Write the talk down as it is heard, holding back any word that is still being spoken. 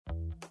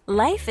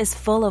Life is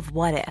full of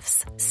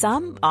what-ifs.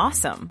 Some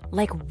awesome,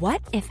 like what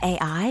if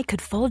AI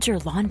could fold your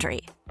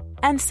laundry?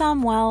 And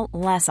some, well,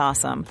 less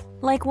awesome,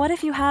 like what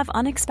if you have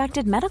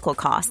unexpected medical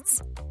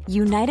costs?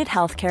 United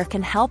Healthcare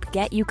can help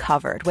get you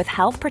covered with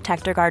Health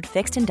Protector Guard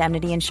fixed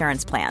indemnity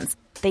insurance plans.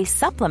 They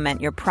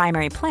supplement your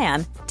primary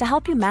plan to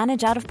help you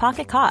manage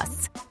out-of-pocket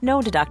costs.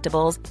 No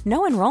deductibles,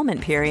 no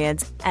enrollment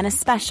periods, and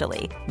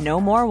especially no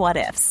more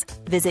what-ifs.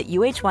 Visit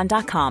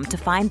uh1.com to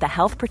find the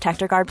Health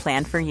Protector Guard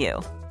plan for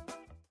you.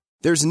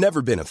 There's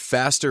never been a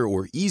faster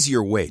or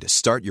easier way to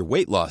start your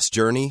weight loss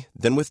journey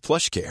than with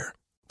PlushCare.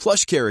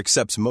 PlushCare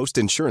accepts most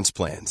insurance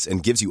plans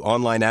and gives you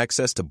online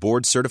access to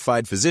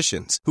board-certified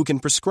physicians who can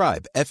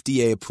prescribe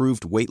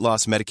FDA-approved weight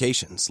loss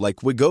medications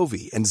like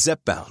Wegovy and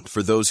Zepbound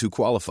for those who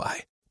qualify.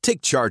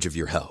 Take charge of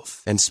your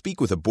health and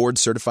speak with a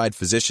board-certified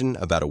physician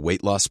about a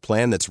weight loss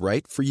plan that's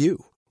right for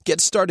you.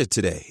 Get started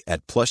today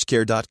at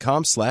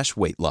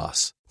plushcare.com/weight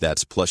loss.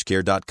 That's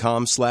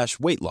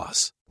plushcare.com/weight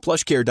loss.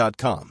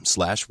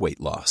 plushcare.com/weight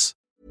loss.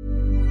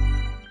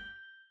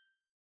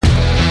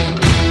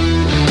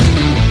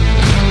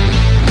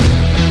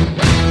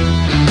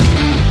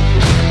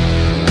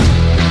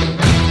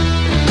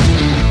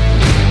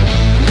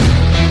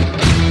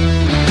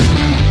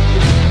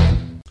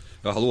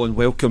 Hello and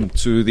welcome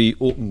to the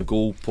Open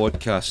Goal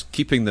podcast,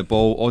 keeping the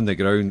ball on the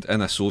ground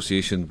in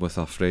association with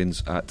our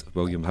friends at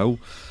William Hill.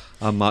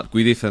 I'm Mark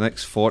Guidi. For the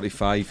next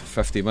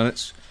 45-50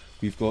 minutes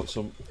we've got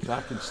some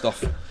cracking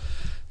stuff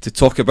to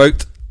talk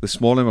about.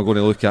 This morning we're going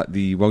to look at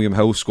the William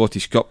Hill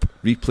Scottish Cup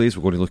replays.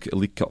 We're going to look at the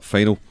League Cup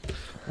final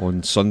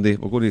on Sunday.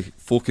 We're going to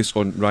focus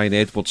on Ryan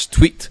Edwards'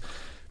 tweet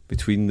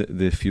between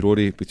the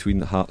furore between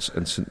the Hearts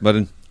and St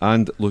Mirren,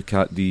 and look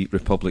at the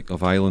Republic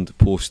of Ireland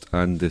post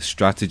and the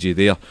strategy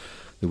there,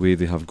 the way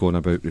they have gone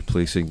about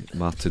replacing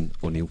Martin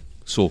O'Neill.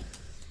 So,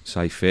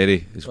 Si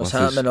Ferry is with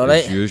us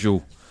as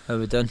usual. How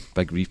we doing?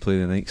 Big replay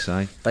tonight,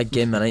 Si. Big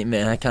game tonight,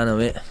 mate. I can't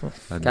wait.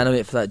 Can't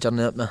wait for that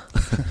journey up there.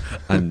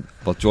 And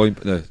we're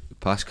joined now. The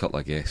past couple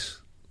of guests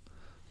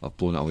have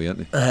blown it away,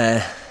 haven't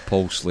they?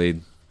 Paul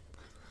Slane.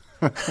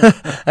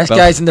 This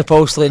guy's in the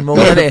Paul Slane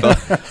moment, isn't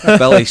he?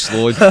 Billy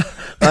Sloan.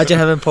 Imagine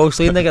him and Paul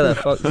Slane together.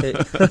 Fuck's sake.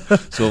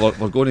 So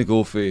we're going to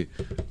go for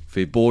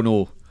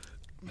Bono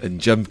and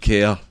Jim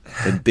Kerr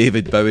and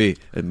David Bowie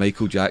and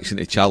Michael Jackson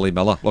to Charlie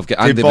Miller. We've got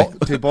Andy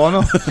to Bono.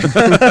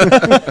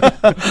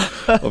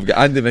 We've got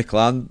Andy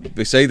McLaren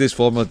beside us,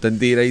 former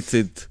Dundee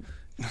United,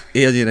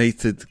 Ayr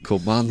United,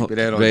 Kilmarnock,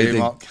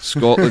 Reading,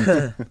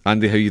 Scotland.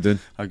 Andy, how you doing?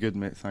 I'm good,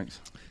 mate, thanks.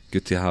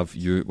 Good to have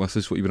you with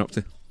us. What have you been up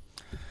to?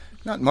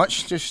 Not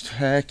much, just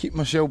keep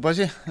myself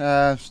busy.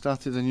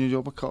 Started a new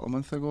job a couple of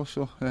months ago,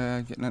 so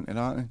getting into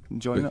that and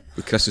enjoying it.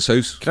 With Chris's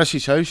house?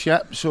 Chris's house,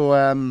 yeah. So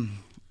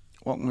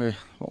working with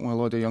a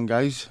lot of young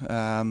guys.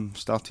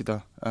 Started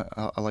a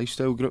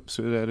lifestyle group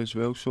through there as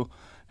well. So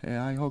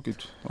all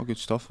good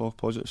stuff, all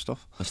positive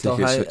stuff. I think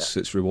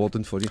it's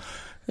rewarding for you.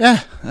 Yeah,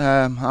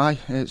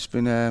 it's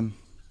been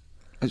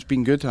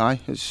good.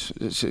 It's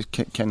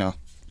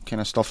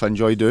kind of stuff I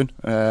enjoy doing.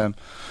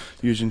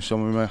 Using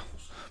some of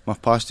my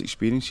past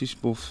experiences,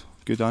 both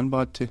good and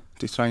bad, to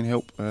try and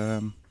help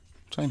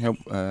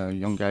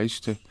young guys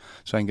to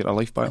try and get their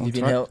life back on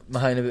track. Have you been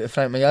behind about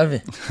Frank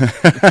McGarvey?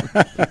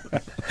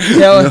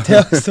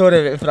 tell a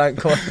story about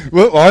Frank.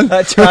 What one?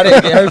 That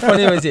charity game, how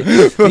funny was he?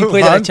 He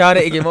played at a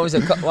charity game, what was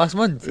it, last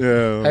month?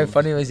 Yeah. How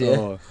funny was he?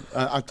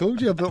 I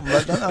told you about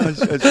that, didn't I?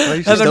 It's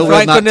him and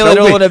Frank were nearly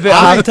rolling about at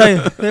half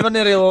time. They were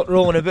nearly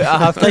rolling about at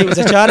half time. It was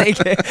a charity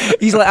game.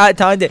 He's like,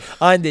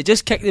 Andy,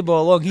 just kick the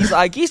ball along. He's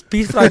like, he's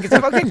peace, Frank, it's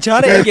a fucking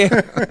charity game.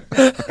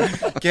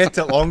 Get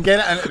it long, get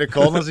it into the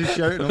corners, he's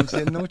shouting. I'm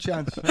saying, no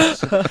chance.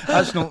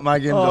 That's not my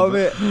game. Oh,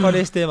 mate,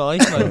 funniest day of my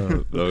life,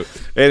 man. No.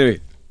 Anyway,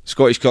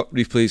 Scottish Cup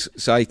replays,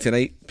 Si,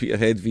 tonight,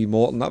 Peterhead v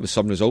Morton. That was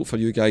some result for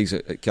you guys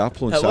at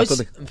Capel on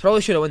Saturday. Probably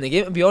should have won the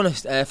game, to be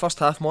honest. First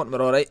half, Morton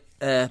were alright,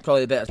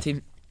 probably the better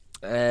team.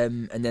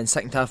 And then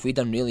second half, we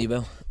done really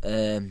well.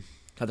 Had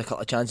a couple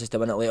of chances to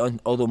win it late on,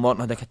 although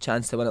Morton had a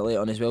chance to win it late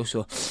on as well.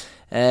 So,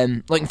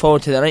 looking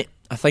forward to the night.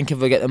 I think if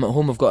we get them at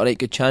home, we've got a right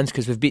good chance,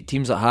 because we've beat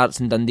teams like Hearts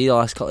and Dundee the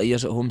last couple of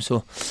years at home.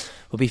 So,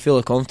 we'll be full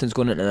of confidence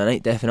going into the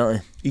night, definitely.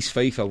 East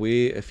Fife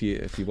away if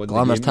you won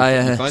Glamour the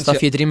game. tie,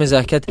 stuff you dream as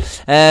a kid.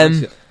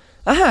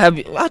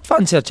 I'd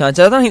fancy a chance.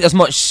 I don't think there's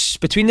much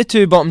between the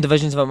two bottom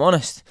divisions, if I'm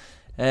honest.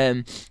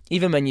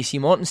 Even when you see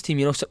Morton's team,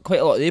 quite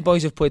a lot of the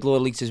boys have played lower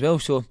leagues as well.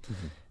 So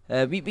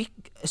we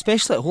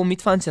especially at home,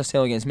 we'd fancy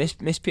ourselves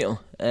against Miss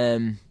People.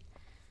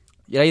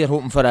 You're either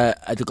hoping for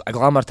a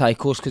glamour tie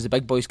course because the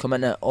big boys come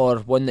in it, or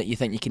one that you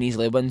think you can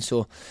easily win.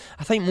 So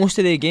I think most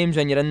of the games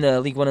when you're in the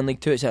League 1 and League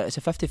 2, it's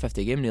a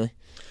 50-50 game, really.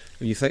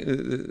 When you think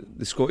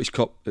the Scottish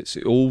Cup, it's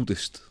the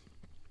oldest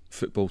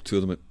football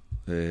tournament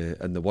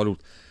in the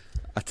world.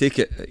 I take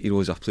it,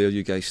 as a player,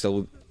 you guys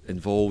still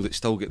involved. It's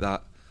still got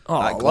that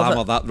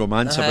glamour, that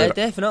romance about it.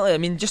 Definitely. I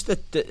mean, just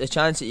the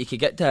chance that you could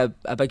get to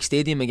a big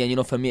stadium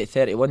again. For me at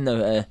 31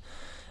 now,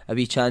 a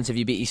wee chance if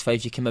you beat East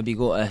Fife, you can maybe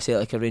go to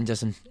Celtic or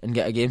Rangers and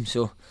get a game.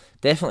 So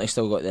definitely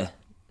still got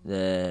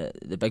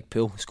the big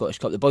pool, Scottish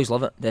Cup. The boys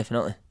love it,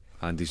 definitely.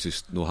 Andy's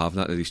just not having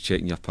that. He's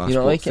checking your passport. You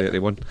don't like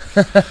 31.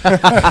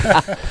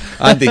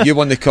 Andy, you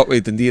won the cup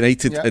with Dundee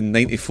United in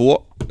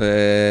 '94.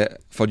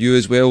 For you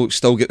as well,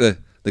 still get the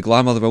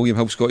glamour of the William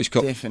Hill Scottish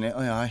Cup.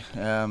 Definitely, aye.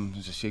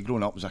 As I say,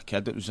 growing up as a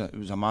kid, it was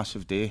a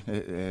massive day.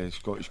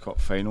 Scottish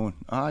Cup final.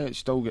 Aye, it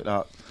still get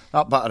that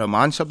bit of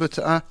romance about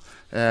it.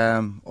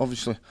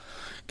 Obviously,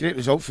 great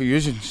result for you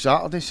on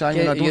Saturday,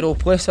 Simon. Euro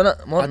place,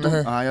 innit,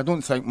 Morton? I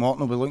don't think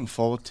Morton will be looking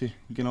forward to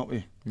getting up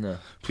with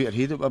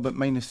Peterhead at about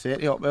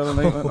 -30 up there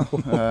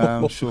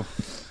tonight. So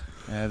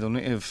they'll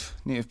need to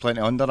have plenty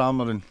of Under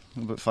Armour and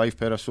about 5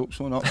 pair of socks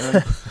on up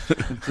there.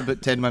 It's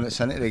about 10 minutes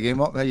into the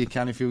game up there, you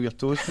can't feel your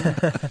toes.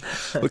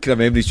 What kind of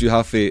memories do you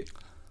have for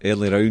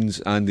early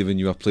rounds, Andy, when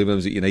you were playing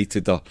at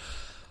United or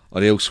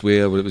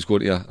elsewhere, where it was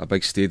going to a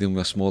big stadium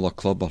with a smaller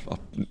club or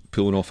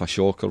pulling off a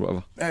shock or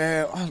whatever?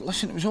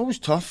 Listen, it was always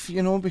tough,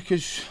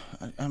 because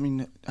I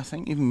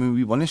think even when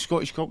we won the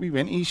Scottish Cup, we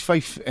went to East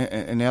Fife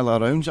in early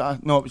rounds.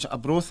 It was at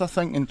Arbroath, I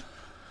think, and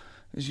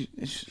as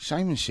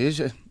Simon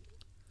says,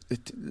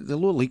 the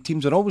lower league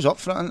teams are always up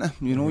for it, aren't they?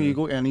 You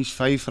go to an East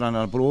Fife or an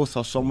Arbroath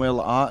or somewhere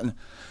like that, and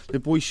the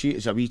boys see it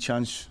as a wee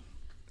chance.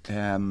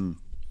 The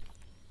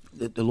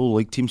lower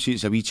league team see it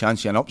as a wee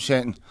chance of an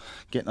upset and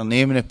getting their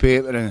name in the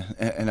paper,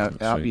 and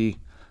that'd be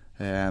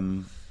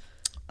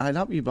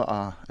that'd be a bit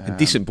of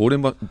decent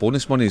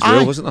bonus money as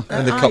well, wasn't there?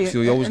 In the cup,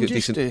 so you always get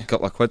decent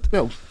couple of quid.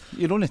 Well,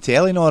 you're on the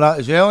telly and all that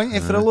as well, aren't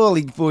you? For the lower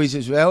league boys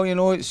as well,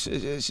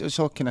 it's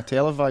all kind of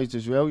televised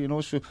as well,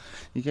 so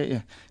you get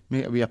your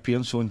make a wee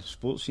appearance on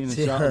sports scene on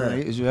Saturday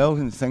night as well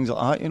and things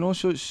like that,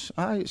 so it's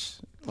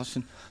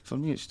listen, for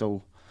me it's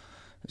still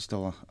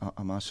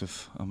a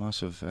massive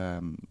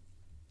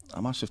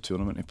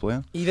tournament to play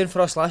in. Even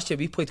for us last year,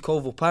 we played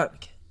Colville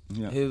Park,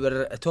 who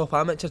were a top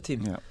amateur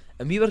team,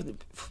 and we were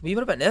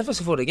a bit nervous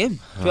before the game.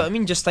 Do you know what I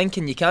mean? Just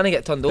thinking you can't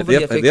get turned over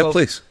at their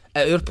place.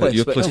 At our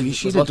place, well, you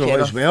should have drawn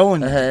as well,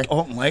 and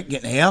Auckland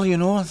getting here,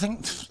 I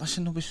think,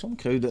 listen, there'll be some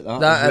crowd at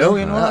that as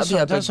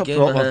well, that's a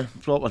game,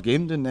 proper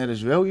game down there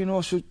as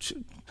well, so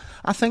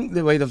I think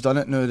the way they've done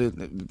it now,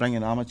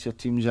 bringing amateur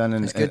teams in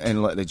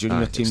and like the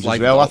junior teams as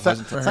well, I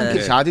think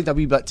it's added a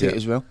wee bit to it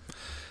as well.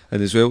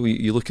 And as well,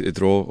 you look at the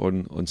draw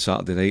on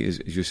Saturday night,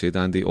 as you said,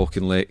 Andy,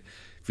 Auchinleck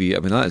v.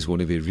 that is going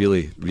to be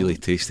really, really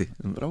tasty.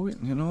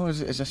 Brilliant,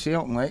 as I say,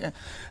 Auchinleck.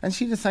 And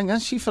see, the thing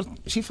is, see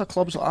for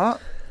clubs like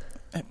that,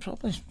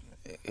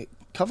 it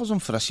covers them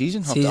for a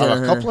season or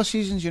a couple of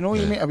seasons, you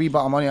make a wee bit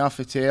of money off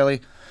the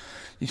telly.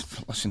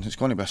 Listen, it's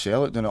going to be a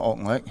sellout down at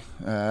Auchinleck.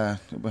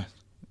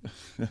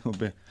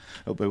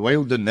 It'll be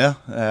wild down there.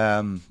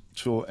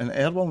 So in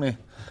Irwell,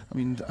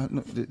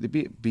 they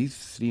beat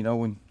Beath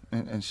 3-0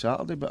 on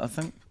Saturday, but I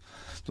think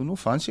they'll no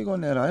fancy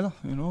going there either.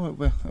 It'll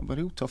be a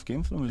real tough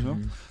game for them as well.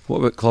 What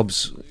about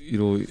clubs?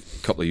 A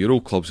couple of Euro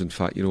clubs, in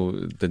fact.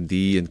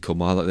 Dundee and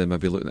Kilmarnock. They may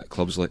be looking at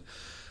clubs like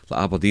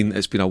Aberdeen.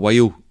 It's been a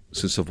while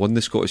since they've won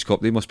the Scottish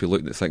Cup. They must be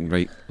looking at thinking,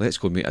 right, let's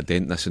go and make a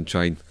dent in this and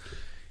try and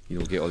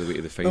get all the way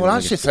to the final. Well,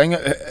 that's the thing.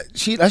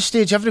 See, at this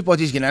stage,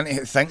 everybody's getting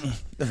into it thinking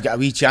they've got a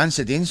wee chance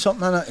of doing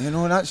something in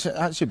it.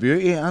 That's the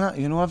beauty, isn't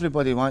it?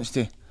 Everybody wants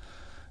to,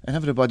 and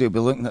everybody will be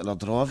looking at their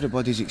draw.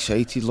 Everybody's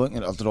excited, looking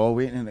at their draw,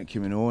 waiting and it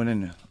coming on,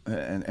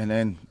 and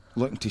then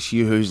looking to see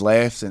who's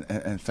left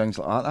and things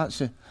like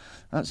that.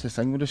 That's the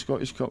thing with the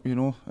Scottish Cup.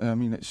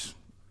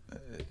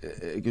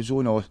 It goes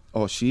on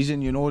all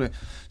season.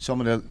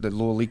 Some of the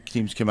lower league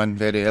teams come in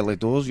very early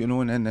doors,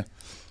 and then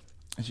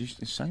as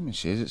Simon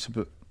says, it's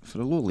about. For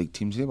the lower league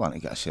teams, they want to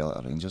get a sell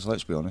at Rangers,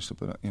 let's be honest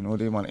about it.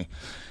 They want to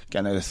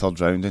get into the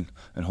third round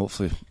and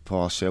hopefully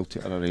pull a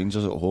Celtic or a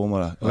Rangers at home.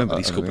 I remember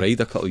East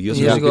Kilbride a couple of years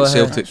ago.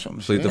 Celtic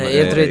played them at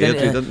Airdrie,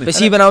 didn't they? But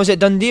see, when I was at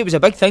Dundee, it was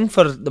a big thing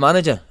for the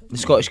manager, the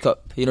Scottish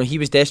Cup. He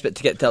was desperate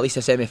to get to at least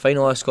a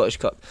semi-final of the Scottish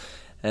Cup.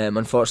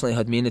 Unfortunately,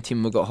 had me and the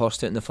team, we got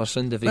horsed out in the first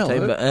round every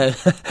time. But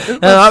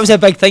that was a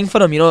big thing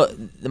for him.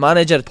 The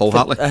manager, Paul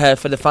Hartley,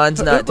 for the fans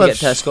and that to get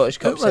to a Scottish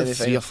Cup semi-final.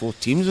 3 or 4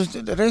 teams,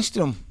 the rest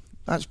of them.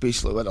 That's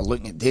basically what they're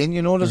looking at doing,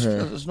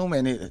 There's no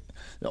many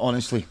that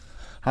honestly,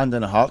 hand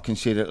in a heart, can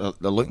say that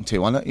they're looking to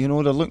win it. They're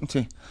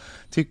looking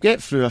to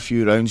get through a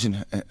few rounds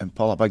and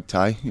pull a big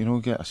tie.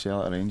 Get a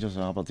sell at Rangers,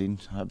 Aberdeen,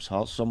 Hibs,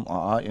 Hearts, something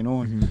like that.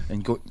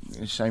 And go,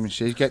 as Simon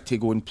says, get to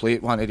go and play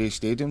at one of these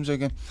stadiums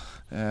again,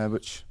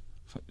 which.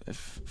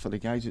 For the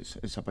guys,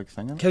 it's a big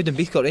thing.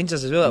 Cowdenbeath got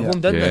Rangers as well at home,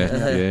 didn't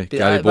it?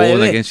 Gary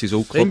Bowen against his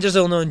old club. Rangers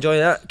will not enjoy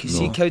that because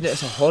see, Cowden,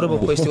 it's a horrible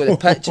place to go. The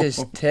pitch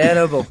is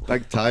terrible.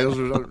 Big tyres.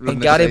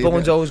 And Gary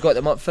Bowen's always got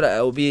them up for it.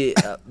 It'll be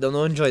they'll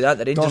not enjoy that.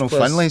 The Rangers Donald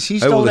players. Finlay,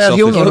 he's still there.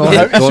 He'll know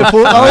how to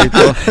support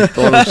that.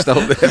 Donald's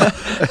still there.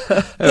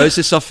 It's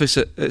the surface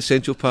at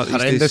Central Park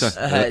these days.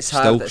 It's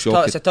hard.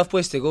 It's a tough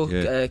place to go.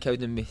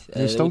 Cowdenbeath.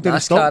 They still do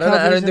NASCAR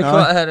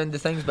around the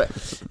things, but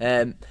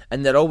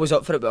and they're always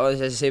up for it. But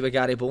as I say with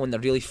Gary Bowen,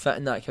 they're really fit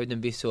in that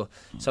Cowdenbeath, so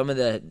some of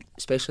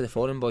especially the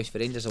foreign boys for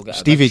Rangers will get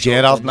Stevie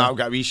Gerrard and that will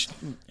get a wee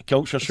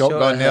culture shock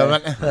going there,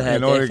 won't they?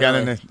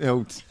 Again in the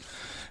old.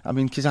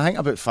 Because I think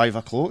about 5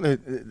 o'clock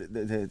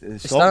the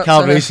stock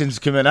car racing's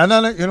coming in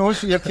it,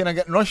 so you're kind of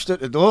getting rushed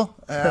out the door.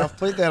 I've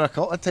played there a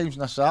couple of times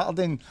on a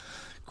Saturday and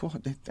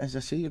as I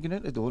say, you're going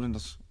out the door and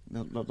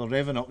they're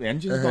revving up the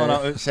engines going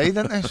outside,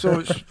 aren't they?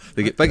 So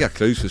they get bigger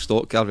crowds for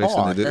stock car racing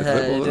than they do the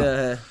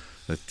football.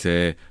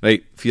 But,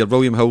 right, for your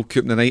William Hill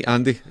Cup tonight,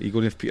 Andy, are you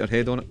going to have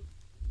Peterhead on it?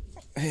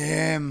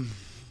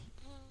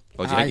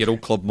 Or do you think your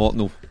old club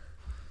Morton will?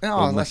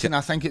 No, listen,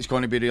 I think it's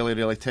going to be really,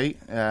 really tight.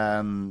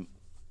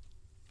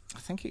 I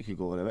think it could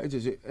go whatever.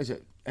 Is it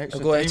extra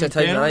time? Go extra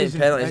time tonight,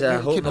 penalties. I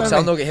hope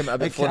I'll not get him a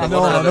bit before the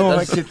morning. I know.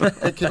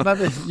 It could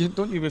maybe.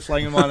 Don't you be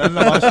flying one in the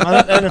last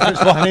minute then if it's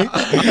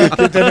 1-8.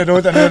 Get down the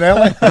road and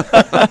early.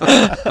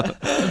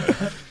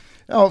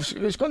 No,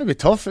 it's going to be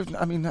tough.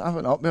 I mean, I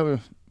went up there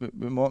with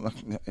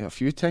Morton a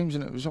few times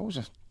and it was always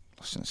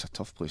it's a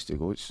tough place to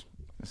go.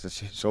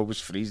 It's always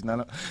freezing in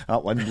it.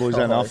 That wind blows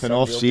in off and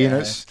off sea,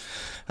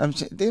 and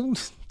they'll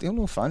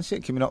no fancy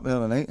it coming up there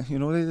tonight. You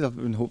know, they've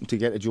been hoping to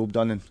get the job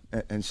done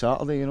in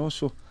Saturday. You know,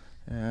 so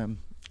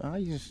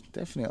you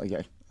definitely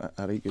get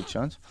a right good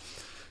chance.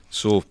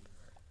 So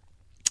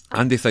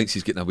Andy thinks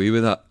he's getting away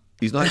with that.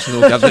 He's not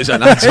actually giving us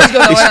an answer.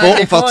 He's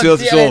spoken for 2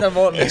 hours.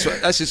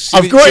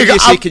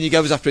 Can you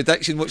give us a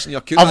prediction? What's in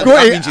your queue? I've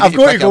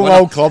got to go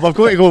Wild Club. I've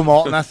got to go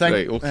Morton, I think.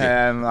 Right,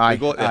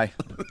 okay. Aye.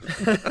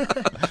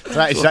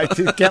 Try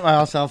to get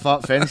myself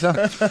up fencer.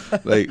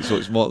 Right, so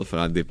it's Morton for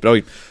Andy.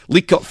 Brilliant.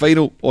 League Cup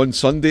final on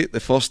Sunday. The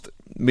first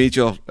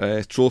major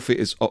trophy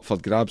is up for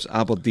grabs.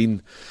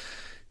 Aberdeen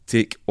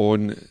take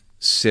on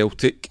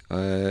Celtic.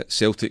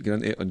 Celtic get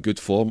into it on good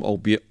form,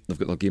 albeit they've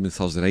got their game on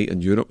Thursday night in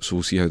Europe, so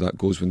we'll see how that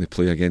goes when they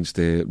play against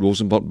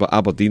Rosenborg. But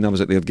Aberdeen, I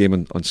was at their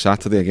game on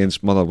Saturday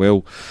against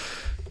Motherwell,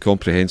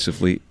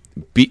 comprehensively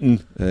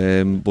beaten.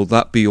 Will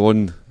that be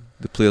on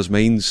the players'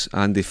 minds,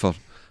 Andy, for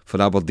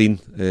Aberdeen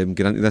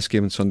getting into this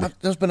game on Sunday?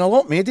 There's been a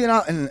lot made of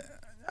that, and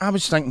I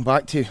was thinking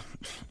back to a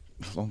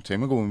long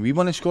time ago when we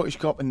won the Scottish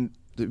Cup, and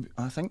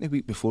I think the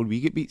week before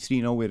we get beat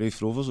 3-0 with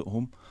Raith Rovers at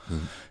home.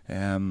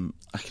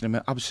 I can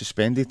remember I was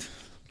suspended.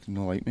 You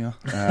don't like me,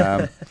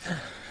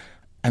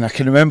 and I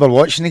can remember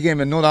watching the game,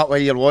 and know that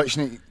way you're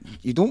watching it,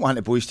 you don't want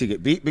the boys to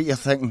get beat, but you're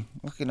thinking,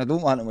 okay, I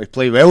don't want them to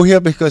play well here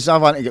because I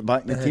want to get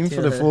back in the team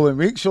for the following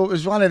week. So it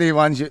was one of the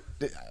ones that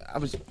I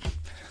was.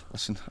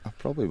 Listen, I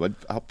probably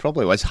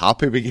was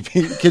happy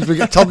because we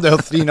got turned out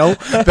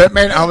 3-0, but it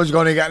meant I was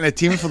going to get in the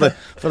team for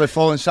the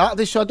following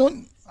Saturday. So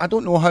I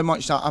don't know how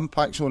much that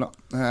impacts on it.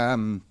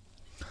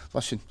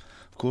 Listen,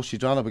 of course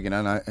you'd rather be getting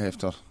in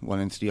after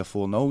winning 3 or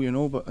 4-0, you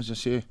know. But as I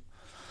say,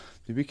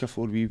 the week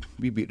before we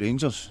beat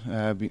Rangers,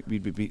 we'd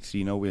be beat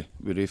 3-0 with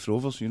Raith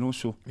Rovers, you know.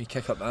 So we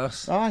kick up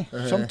arse. Aye,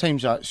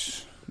 sometimes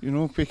that's, you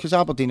know, because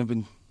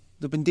Aberdeen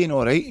they've been doing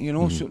all right, you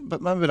know. So, but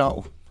maybe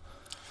that'll,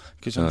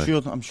 because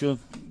I'm sure.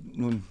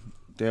 Knowing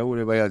Dale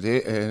the way I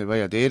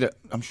did it,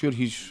 I'm sure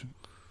he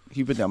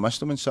wouldn't have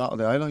missed him on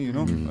Saturday either, you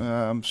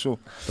know. So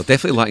they're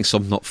definitely lacking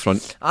something up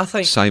front. I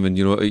think, Simon,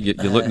 you know, you're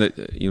looking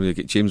at, you know, you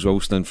get James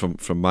Wilson in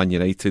from Man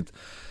United.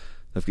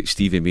 They've got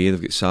Stevie May,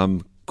 they've got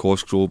Sam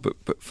Cosgrove,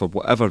 but for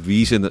whatever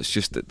reason, it's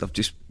just that they've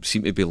just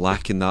seemed to be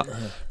lacking that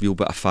real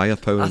bit of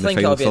firepower. I in the think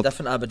final it'll be third. a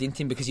different Aberdeen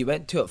team because he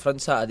went 2 up front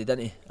Saturday,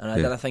 didn't he? And I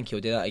didn't think he'll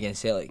do that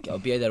against Celtic. It'll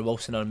be either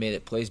Wilson or May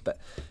that plays, but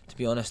to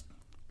be honest,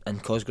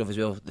 and Cosgrove as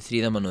well, the 3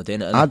 of them are not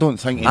doing it. I don't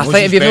think he knows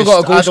if his you've best. not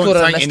got a goal I scorer don't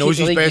in think this he knows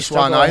his league, best you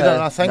one struggle,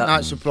 either. I think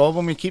that's the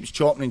problem. He keeps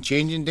chopping and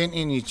changing, doesn't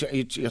he? And you're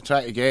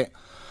trying to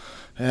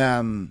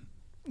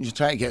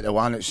get the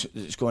one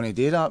that's going to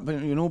do that.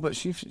 But you know, but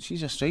see if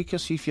she's a striker.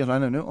 See if you're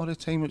in and out all the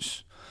time.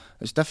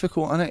 It's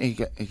difficult, isn't it,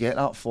 to get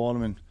that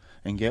form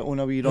and get on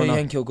a wee run. Do you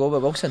think he'll go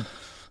with Wilson?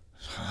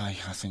 Aye,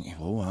 I think he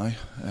will. I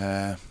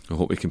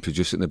hope he can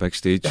produce it in the big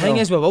stage. The thing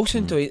is with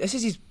Wilson, though, this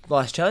is his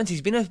last chance.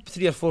 He's been at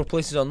 3 or 4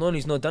 places on loan.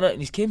 He's not done it,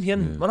 and he's came here.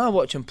 And when I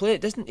watch him play,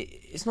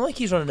 it's not like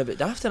he's running about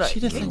daft in it.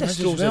 He kind of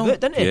strolls about,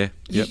 doesn't he? Yeah,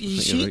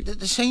 you see, right. the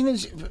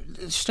signings,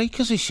 the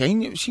strikers he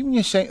sign. See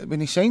when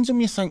he signs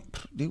them, you think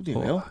they'll do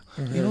well.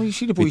 You know, you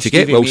see the boy to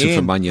Stevie get Wilson May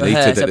from Man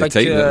United at the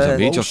time, that was a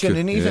major Wilson, coup.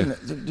 and even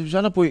there was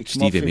another boy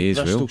Stevie May as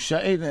Bristol well.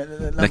 City,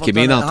 Nicky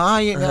Maynard.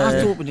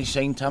 I thought when he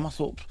signed him, I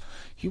thought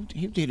he'll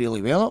do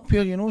really well up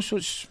here, you know. So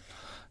it's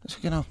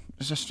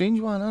a strange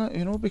one, isn't it?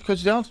 You know,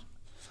 because they're,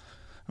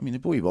 I mean, the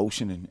boy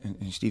Wilson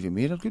and Stevie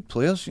May are good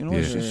players, you know.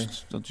 Yeah.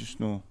 They're just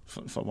no,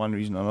 for one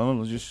reason or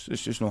another,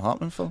 it's just not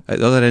happening for them. At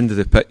the other end of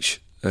the pitch,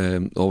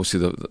 obviously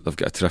they've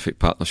got a terrific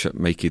partnership,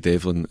 Mikey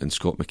Devlin and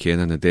Scott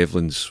McKenna. And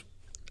Devlin's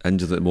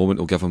injured at the moment,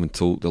 will give him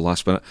until the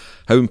last minute.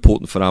 How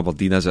important for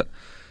Aberdeen is it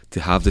to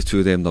have the two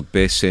of them, their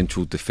best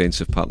central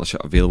defensive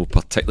partnership available,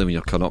 particularly when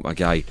you're coming up with a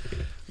guy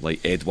like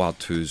Edward,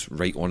 who's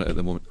right on it at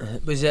the moment?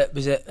 Was it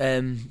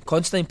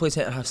Constantine played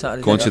centre half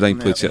Saturday? Constantine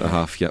played centre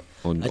half, yep.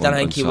 I don't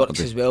think he works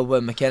as well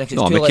with McKenna.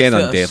 No, McKenna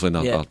and Devlin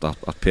are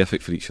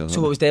perfect for each other.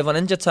 So what, was Devlin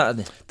injured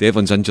Saturday?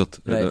 Devlin's injured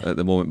right. at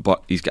the moment,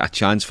 but he's got a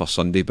chance for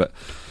Sunday. But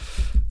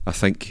I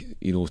think,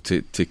 you know,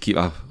 to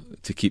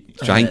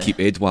try and keep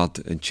Edward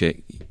in check,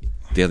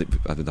 I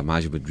would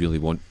imagine would really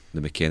want the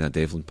McKenna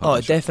Devlin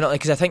partnership. Oh, definitely,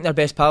 because I think they're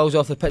best pals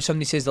off the pitch.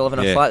 Somebody says they live in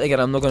a flat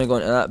together. I'm not going to go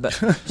into that, but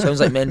sounds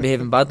like men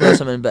behaving badly or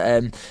something.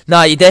 But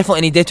you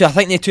definitely need them two. I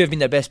think they two have been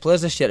their best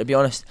players this year, to be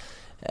honest.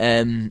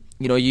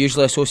 You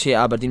usually associate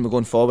Aberdeen with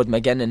going forward,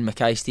 McGinn and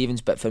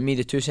Mackay-Stevens, but for me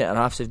the two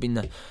centre-halves have been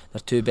their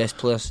two best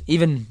players.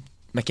 Even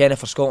McKenna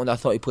for Scotland, I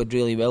thought he played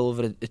really well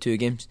over the two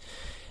games.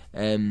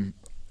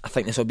 I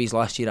think this will be his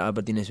last year at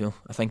Aberdeen as well.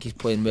 I think he's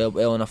playing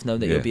well enough now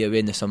that he'll be away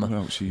in the summer.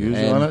 Well, it's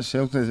usual, it?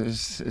 Celtic,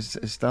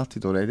 it's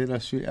started already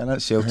this week,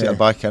 and Celtic are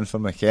back in for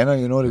McKenna,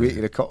 the week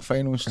of the cup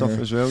final and stuff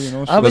as well,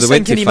 So. I was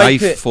thinking they went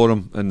to 5 for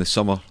him in the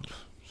summer.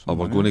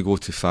 We're going to go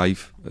to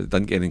 5. It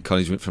didn't get any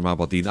encouragement from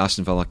Aberdeen.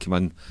 Aston Villa came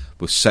in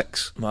with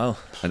 6. Wow.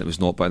 And it was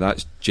not, but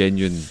that's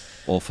genuine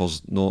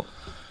offers, not.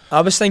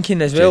 I was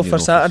thinking as well for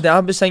Saturday, I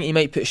was thinking he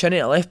might put Shinnie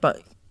at left back.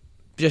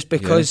 Just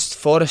because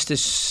Forrest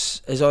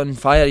is on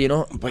fire,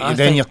 But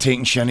then you're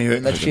taking Shinnie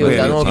out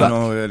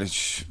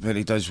midfield, where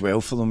he does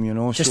well for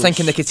them, Just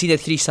thinking they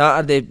conceded 3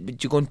 Saturday,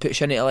 would you go and put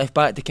Shinnie at left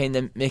back to kind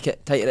of make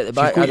it tighter at the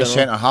back? You've got your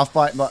centre half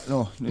back, but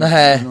no,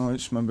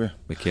 it's maybe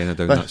McKenna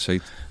down that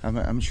side.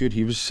 I'm sure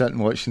he was sitting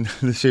watching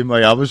the same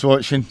way I was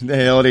watching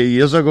all the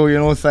years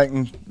ago,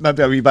 thinking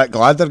maybe a wee bit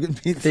glad they're getting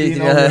beat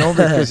 3-0,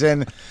 because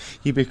then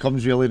he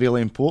becomes really,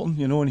 really important,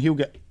 and he'll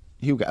get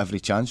every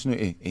chance now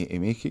to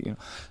make it.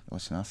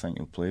 Listen, I think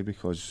he'll play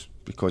because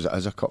it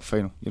is a cup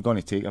final. You're going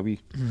to take a wee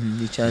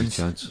chance.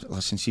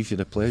 Listen, see if you're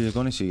the player, you're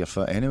going to see your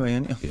foot anyway,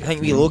 aren't you? I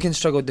think Logan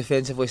struggled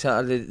defensively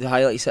Saturday. The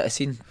highlights that I've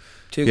seen,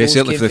 2 goals.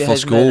 Certainly for the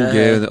first goal.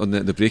 On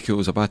the breakout, it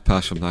was a bad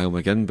pass from Niall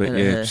McGinn,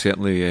 but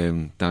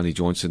certainly Danny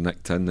Johnson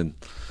nicked in and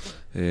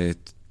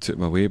took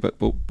him away. But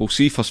we'll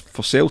see for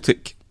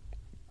Celtic.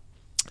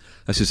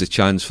 This is a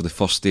chance for the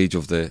first stage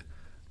of the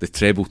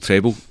treble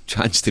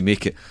chance to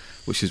make it.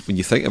 Which is, when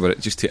you think about it,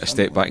 just take a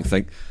step back and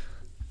think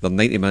they're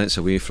 90 minutes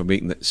away from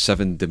making it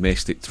 7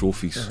 domestic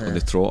trophies on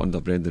the trot under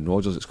Brendan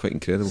Rodgers. It's quite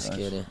incredible.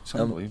 Scary. It's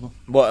unbelievable.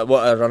 What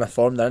a run of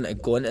form they're in to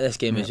go into this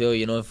game as well.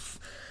 If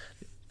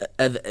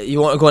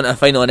you want to go into a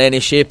final in any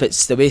shape,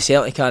 it's the way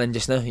Celtic are in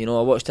just now.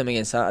 I watched him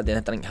against Saturday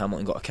and I think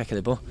Hamilton got a kick of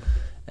the ball.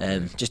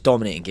 Just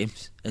dominating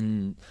games.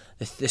 And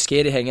the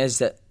scary thing is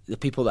that the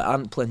people that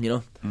aren't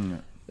playing,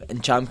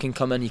 and Cham can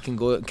come in, he can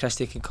go out, and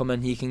Christie can come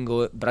in, he can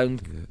go out, Brown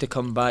to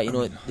come back,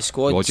 the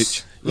squad.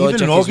 Rogic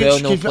even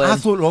Rogic, well, I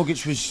thought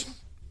Rogic was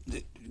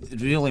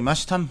really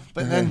missed him,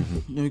 but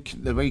then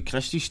the way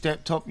Christie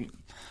stepped up, you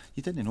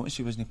didn't notice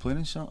he wasn't playing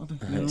on Saturday.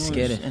 It's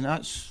scary, and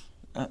that's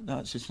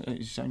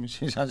Simon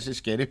says, that's the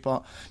scary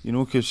part,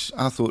 because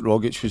I thought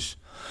Rogic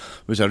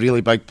was a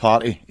really big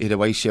part of the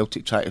way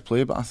Celtic tried to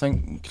play, but I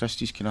think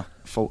Christie's kind of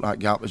filled that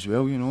gap as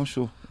well,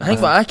 so I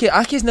think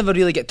Ake's never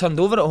really get turned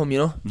over at home,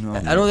 No,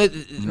 I know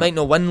that they might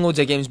not win loads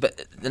of games, but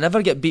they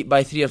never get beat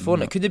by 3 or 4,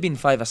 and it could have been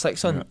 5 or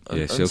 6 on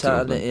Celtic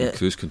Saturday.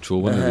 Cruise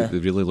control, they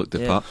really looked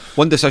the part.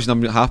 One decision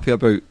I'm happy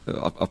about,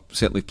 I'm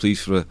certainly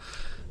pleased for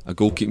a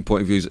goalkeeping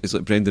point of view, is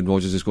that Brendan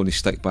Rodgers is going to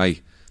stick by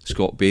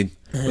Scott Bain.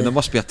 When there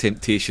must be a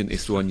temptation to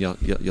throw in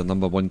your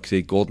number 1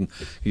 Craig Gordon.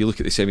 You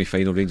look at the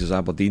semi-final, Rangers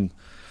Aberdeen,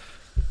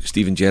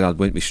 Stephen Gerrard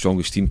went with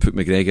strongest team, put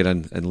McGregor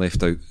in and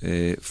left out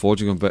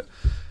Foderingham, but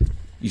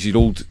he's your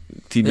old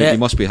teammate. You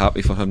must be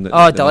happy for him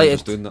that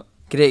delighted. Doing that.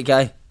 Great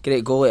guy,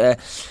 great goalie.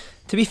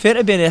 To be fair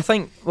to Bain, I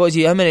think,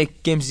 how many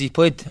games has he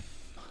played?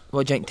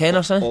 What, do you think 10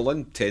 or something? All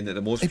in 10 at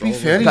the most. Be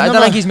fair, but I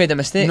don't think he's made a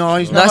mistake.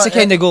 No, that's the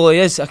kind of goalie he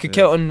is. I could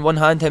count on one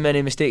hand how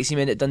many mistakes he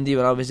made at Dundee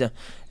when I was there.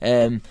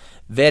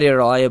 Very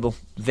reliable,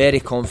 very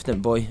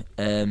confident boy.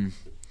 I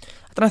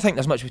don't think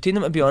there's much between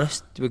them, to be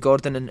honest, with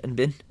Gordon and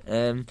Bain.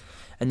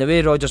 And the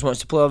way Rodgers wants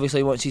to play, obviously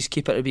he wants his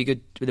keeper to be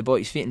good with the ball at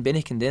his feet, and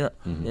Bain can do that.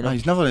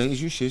 He's never,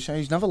 as you say,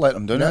 he's never let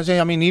him down, has he?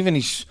 I mean, even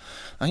I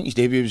think his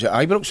debut was at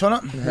Ibrox,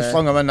 wasn't it? He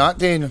flung him in that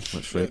day, and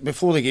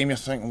before the game you're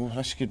thinking,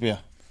 this could be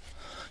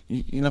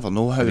you never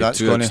know how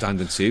that's going to... 2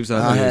 outstanding saves,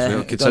 as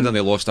well. Considering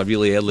they lost a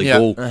really early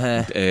goal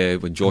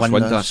when Josh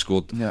Windass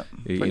scored.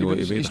 He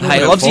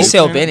loves his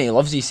cell, Benny. He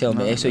loves his cell,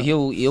 mate. So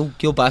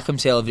he'll back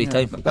himself every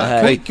time.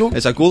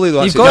 It's a goalie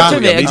though. You've got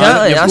to, mate.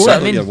 Exactly. That's what I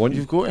mean.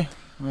 You've got to.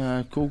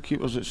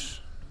 Goalkeepers,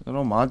 they're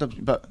all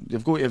mad, but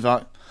they've got to have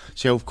that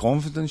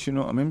self-confidence, you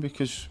know what I mean?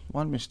 Because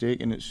one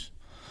mistake and it's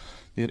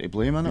there to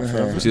blame in it for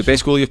everything. Was he the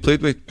best goalie you've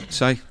played with,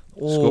 Si?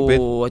 Scott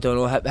Bain? I don't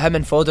know. Him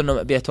and Foderingham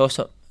would be a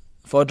toss-up.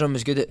 Foderingham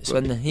was good at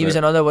Swindon. He was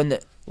another one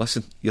that...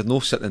 Listen, you're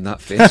no sitting in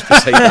that fence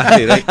beside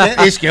Andy, right?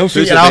 Who's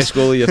the best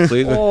goalie you've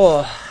played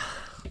with?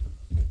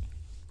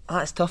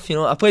 That's tough,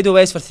 I played with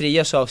Wes for 3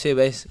 years, so I'll say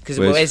Wes. Because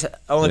Wes, I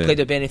only played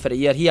with Benny for a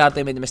year. He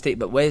hardly made a mistake,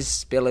 but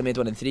Wes barely made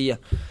one in 3 years.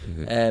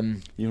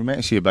 You were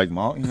meant to see a big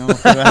mark,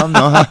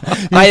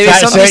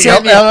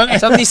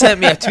 Somebody sent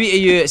me a tweet of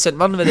you at St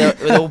Mirren with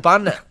the old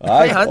banner.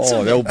 Quite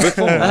handsome. The old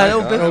Buffon.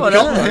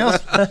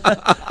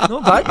 No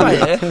bad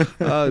guy,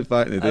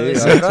 back in the day. I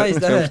was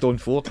surprised, 12 stone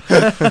 4.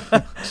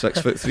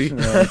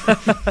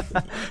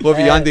 6'3". What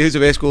about you, Andy? Who's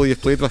the best goalie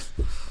you've played with?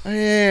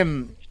 I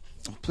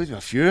played with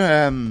a few.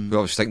 I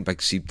was thinking big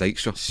Sieb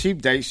Dijkstra.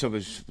 Sieb Dijkstra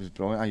was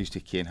brilliant. I used to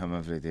cane him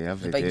every day.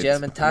 The big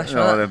German Tash,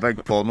 the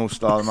big porno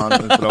star, man.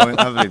 It was brilliant.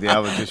 Every day I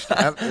would just,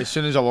 as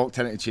soon as I walked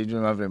into the change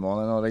room every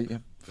morning, alright,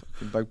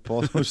 big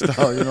porno star,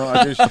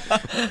 I just...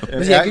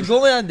 Was he a good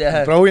goalie, Andy?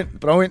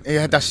 Brilliant. He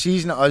had a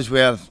season at us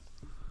where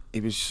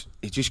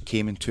he just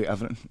came into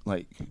everything.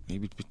 Like, he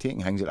would be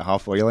taking things at the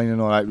halfway line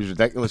and all that. It was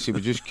ridiculous. He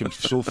would just come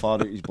so far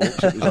out his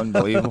box. It was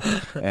unbelievable.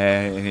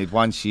 And he had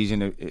one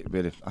season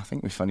where I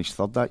think we finished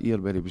third that year,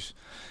 where it was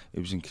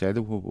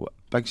incredible.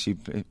 Big C,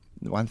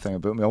 the one thing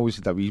about me, I always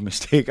had a wee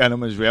mistake in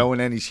him as well, and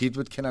then his head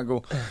would kind of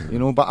go, you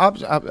know.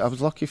 But I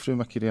was lucky through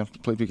my career.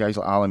 Played with guys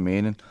like Alan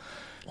Mayne.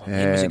 He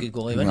was a good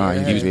goalie,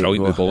 wasn't he was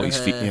brilliant with the ball at his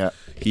feet. Yeah.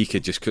 He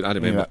could just, I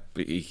remember,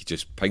 he could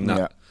just ping that.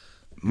 Yeah.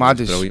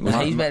 Mad as brilliant.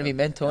 He's meant to be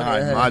mental.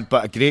 Mad,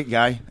 but a great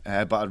guy,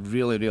 but a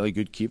really, really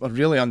good keeper,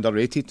 really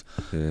underrated.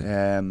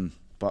 Yeah.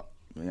 But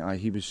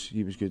he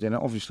was good in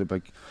it. Obviously,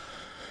 big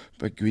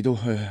Guido,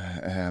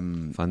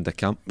 Van de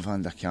Kamp,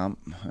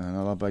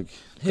 another big.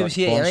 Who was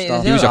he? He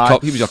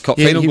was your cup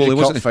final goalie,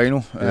 wasn't he?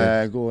 Final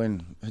goal,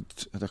 and had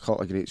a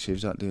couple of great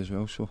saves that day as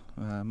well. So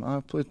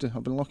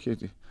I've been lucky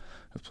to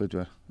have played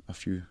with a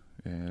few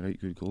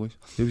right good goalies.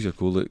 Who was your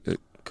goal at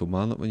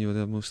Kilmarnock when you were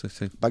there most of the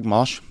time? Big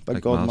Marsh,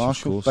 big God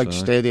Marshall, big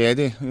steady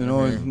Eddie. You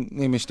know,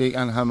 no mistake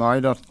in him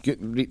either.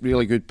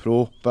 Really good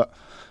pro, but.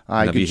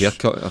 Have you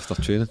haircut after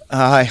training?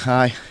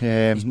 Aye.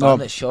 He's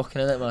born, it's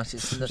shocking, isn't it, Marsh?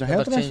 It's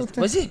never changed.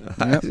 Was he?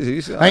 Yep. I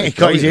think he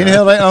cut his own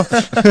hair right now.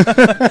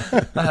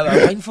 I have a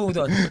blindfold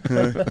on.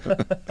 What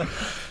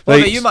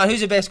about you, Matt? Who's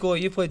the best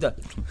goalie you played at?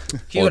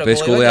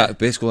 Best goalie I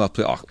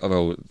played.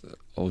 Well,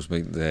 always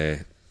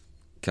mind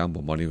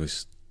Campbell Money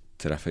was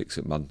terrific.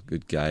 St Mirren,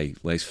 good guy.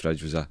 Les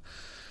Fridge was a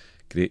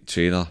great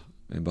trainer. I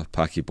remember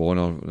Packy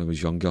Bonner when I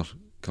was younger,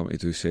 coming to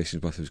do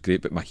sessions with. It was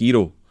great. But my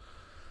hero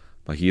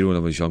when I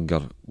was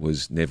younger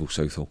was Neville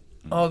Southall.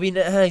 Oh,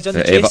 he's on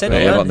the chase, isn't he?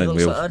 Everton in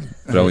Wales.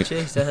 Brilliant.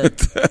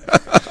 Brilliant.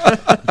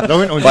 By the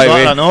way,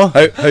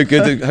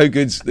 how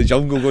good's the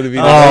jungle going to be?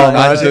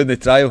 Man's doing the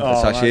trial.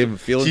 It's a shame.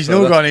 She's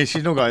not got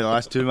the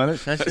last 2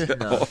 minutes, has she?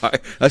 No.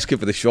 That's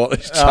good for the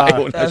shortest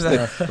trial.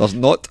 There's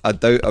not a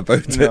doubt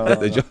about it.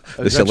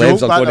 The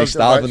celebs are going to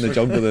starve in the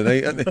jungle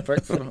tonight, aren't they?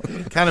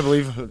 Can't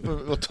believe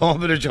we're talking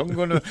about the jungle.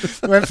 We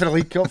went for the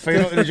League Cup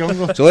final in the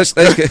jungle. So let's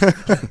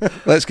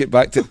get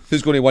back to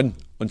who's going to win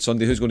on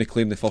Sunday. Who's going to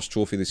claim the first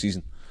trophy of the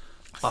season?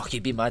 Oh,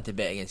 you'd be mad to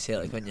bet against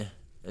Celtic, wouldn't you?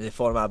 The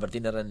form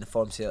Aberdeen are in, the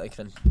form Celtic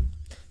are in.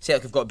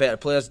 Celtic have got better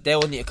players.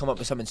 They'll need to come up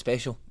with something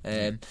special.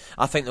 I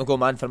think they'll go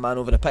man for man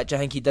over the pitch. I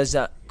think he does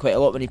that quite a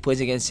lot when he plays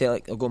against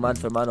Celtic. They'll go man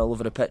for man all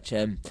over the pitch.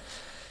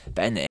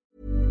 But in the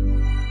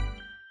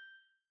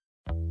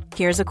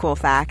Here's a cool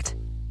fact.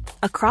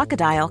 A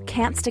crocodile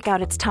can't stick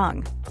out its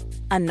tongue.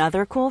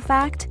 Another cool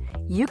fact,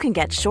 you can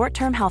get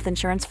short-term health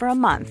insurance for a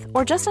month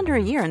or just under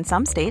a year in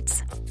some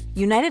states.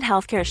 United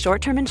Healthcare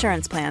short-term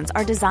insurance plans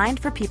are designed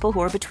for people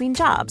who are between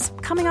jobs,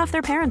 coming off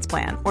their parents'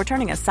 plan, or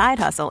turning a side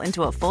hustle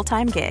into a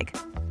full-time gig.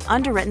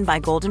 Underwritten by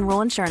Golden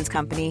Rule Insurance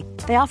Company,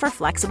 they offer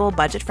flexible,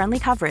 budget-friendly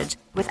coverage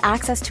with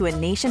access to a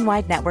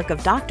nationwide network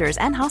of doctors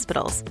and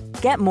hospitals.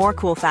 Get more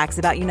cool facts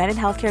about United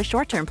Healthcare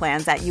short-term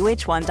plans at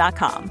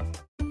uh1.com.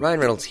 Ryan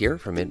Reynolds here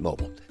from Mint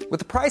Mobile. With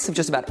the price of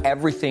just about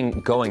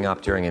everything going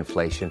up during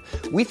inflation,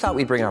 we thought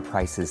we'd bring our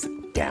prices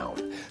down.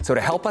 So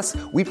to help us,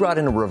 we brought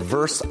in a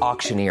reverse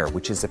auctioneer,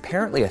 which is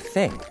apparently a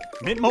thing.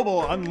 Mint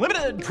Mobile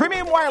Unlimited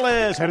Premium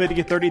Wireless. How to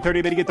get 30,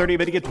 30, bit to get 30,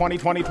 bit to get 20,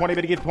 20, 20,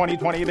 bit to get 20,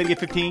 20, bit to get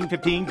 15,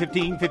 15,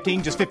 15,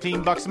 15, just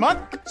 $15 a month?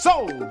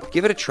 Sold!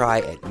 Give it a try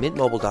at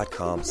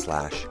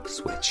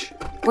mintmobile.com/switch.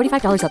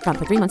 $45 up front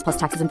for 3 months plus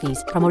taxes and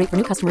fees. Promo rate for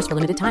new customers for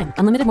limited time.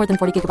 Unlimited more than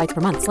 40 gigabytes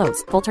per month.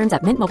 Slows full terms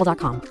at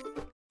mintmobile.com.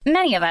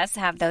 Many of us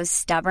have those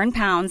stubborn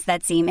pounds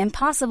that seem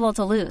impossible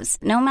to lose,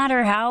 no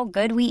matter how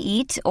good we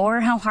eat or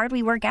how hard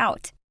we work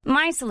out.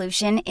 My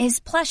solution is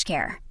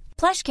PlushCare.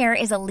 PlushCare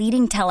is a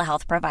leading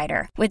telehealth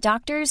provider with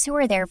doctors who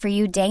are there for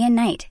you day and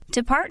night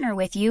to partner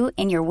with you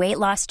in your weight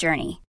loss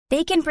journey.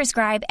 They can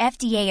prescribe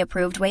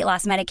FDA-approved weight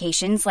loss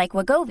medications like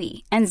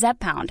Wegovy and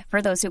Zepbound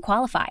for those who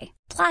qualify.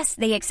 Plus,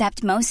 they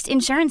accept most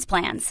insurance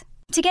plans.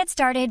 To get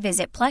started,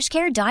 visit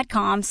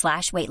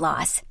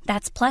plushcare.com/weightloss.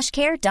 That's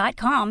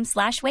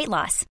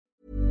plushcare.com/weightloss.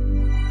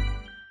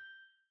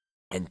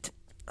 And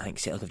I think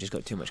Celtic have just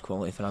got too much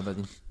quality for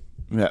Aberdeen.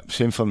 Yeah,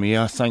 same for me.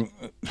 I think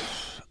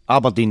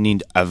Aberdeen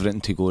need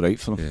everything to go right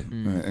for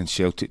them, and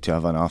Celtic to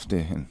have an off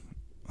day. And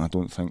I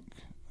don't think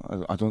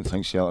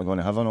Celtic are going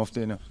to have an off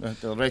day now.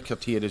 The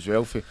record here as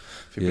well for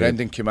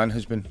Brendan came in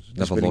has been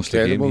incredible,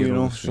 game, you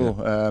know. So,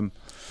 and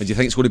do you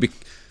think it's going to be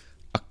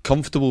a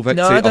comfortable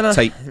victory or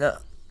tight? No.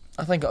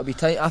 I think it'll be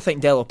tight. I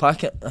think Dell will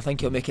pack it. I think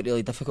he'll make it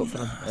really difficult for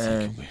them.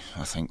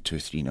 I think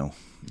 2-3-0.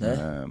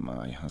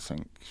 I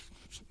think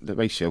the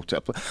way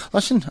Celtic play.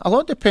 Listen, a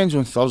lot depends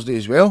on Thursday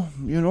as well.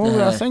 You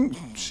know, I think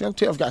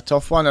Celtic have got a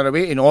tough one. They're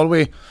away to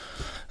Norway.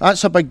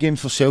 That's a big game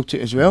for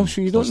Celtic as well. So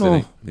you don't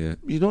know.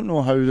 You don't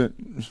know how that.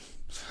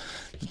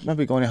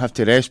 Maybe going to have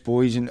to rest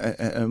boys and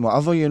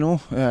whatever, you know,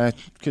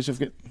 because they've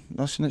got.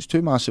 Listen, it's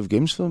two massive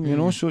games for them, you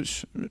know. So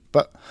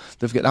but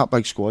they've got that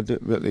big squad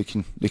that they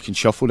can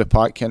shuffle the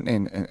pack in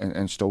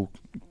and still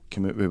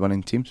come out with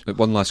winning teams. But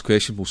one last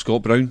question: will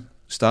Scott Brown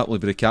start? Will he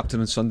be the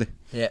captain on Sunday?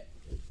 Yeah,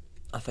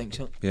 I think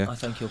so. Yeah, I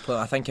think he'll play.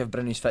 I think if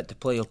Brownie's fit to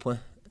play, he'll play.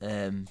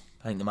 I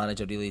think the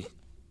manager really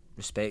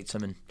respects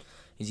him and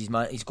he's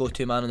his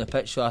go-to man on the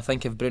pitch. So I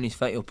think if Brownie's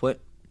fit, he'll play.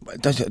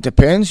 It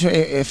depends.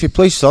 If he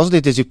plays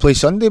Thursday, does he play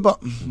Sunday?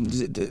 But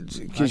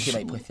He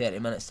might play 30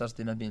 minutes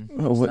Thursday maybe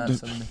and start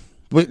Sunday.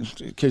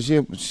 Because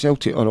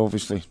Celtic are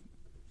obviously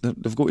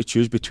they've got to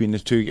choose between the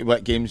two.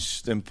 What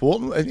game's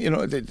important? You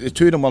know, the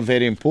two of them are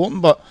very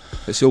important. But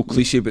it's the old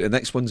cliche, but the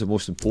next one's the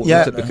most important,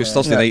 isn't it? Because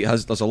Thursday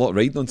night there's a lot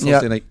riding on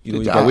Thursday night. You know,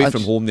 you go away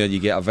from home there, you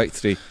get a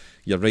victory.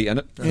 You're right in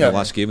it. The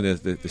last game in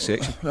the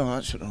section. Well,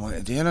 that's what they want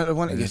to do. They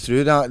want to get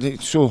through that.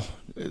 So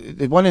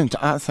they won.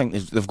 I think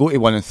they've got to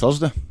win on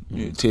Thursday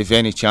to have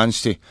any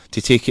chance to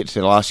take it to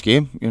the last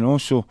game. You know,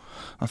 so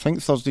I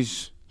think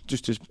Thursday's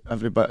just as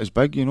every bit as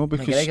big. You know,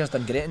 because McGregor's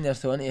done great in there,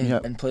 though, hasn't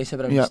he? In place of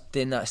him, just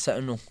doing that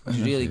sitting role.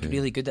 He's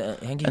really good at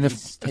it. I think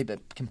he's the type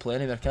that can play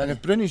anywhere. Can and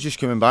if Bruni's just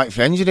coming back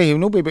for injury, he'll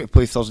not be able to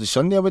play Thursday,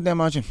 Sunday. I would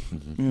imagine.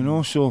 You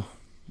know, so.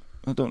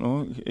 I don't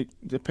know. It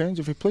depends.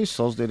 If he plays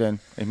Thursday, then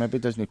he maybe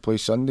doesn't play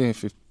Sunday.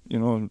 If they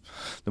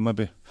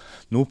maybe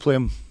no play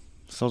him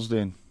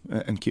Thursday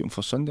and keep him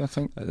for Sunday. I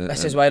think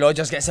this is why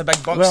Rodgers gets a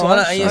big box on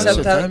it. He's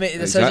able to make the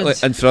decisions.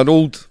 Exactly. And for an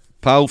old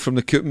pal from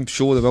the Coopham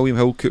show, the William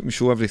Hill Coopham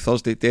show every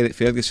Thursday, Derek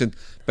Ferguson,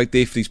 big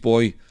day for his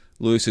boy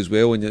Lewis as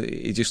well, and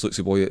he just looks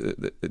a boy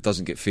that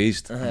doesn't get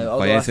phased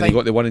by anything. He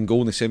got the winning goal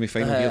in the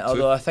semi-final here too.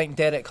 Although I think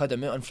Derek had a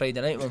moot on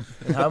Friday night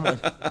in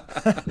Hamilton.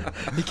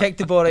 He kicked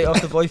the ball right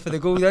off the boy for the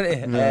goal,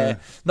 didn't he?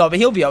 No, but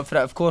he'll be up for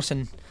it, of course.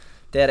 And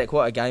Derek,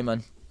 what a guy,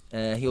 man.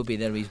 He'll be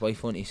there with his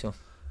wife, won't he? So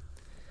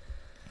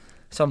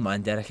some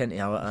man, Derek, isn't he?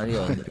 I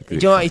really do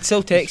you know what? He'd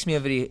still text me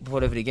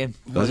before every game.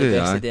 Does he?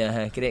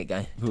 Great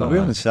guy. We were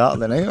on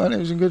Saturday night, wasn't he?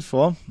 He was in good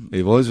form.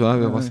 He was. We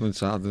were with him on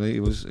Saturday night.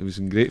 He was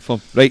in great form.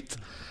 Right.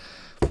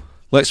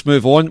 Let's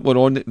move on. We're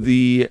on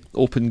the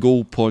Open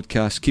Goal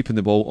podcast, keeping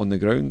the ball on the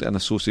ground in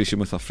association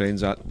with our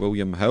friends at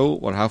William Hill.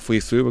 We're halfway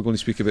through. We're going to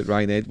speak about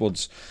Ryan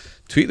Edwards'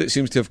 tweet that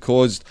seems to have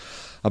caused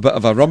a bit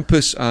of a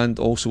rumpus, and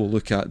also we'll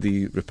look at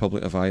the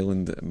Republic of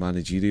Ireland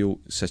managerial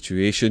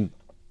situation.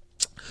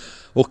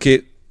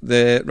 Okay,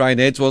 the Ryan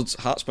Edwards,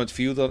 Hearts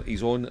midfielder,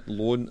 he's on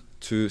loan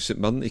to St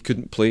Mirren. He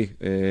couldn't play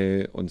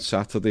on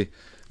Saturday,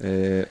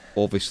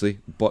 obviously,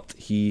 but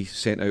he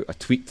sent out a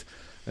tweet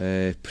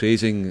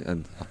praising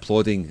and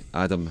applauding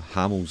Adam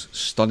Hamill's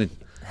stunning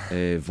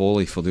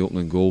volley for the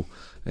opening goal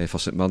for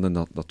St Mirren in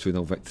their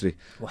 2-0 victory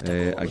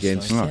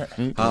against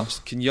Hearts.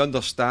 Can you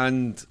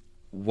understand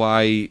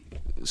why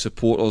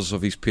supporters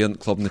of his parent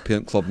club and the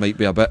parent club might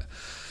be a bit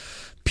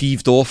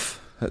peeved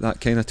off at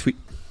that kind of tweet?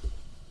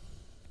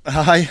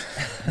 Aye.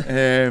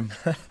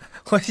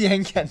 What's he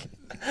thinking?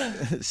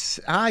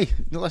 Aye.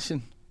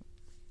 Listen,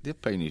 they're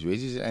paying his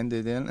wages at the end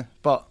of the day, aren't they?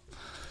 But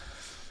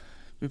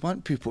we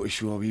want people to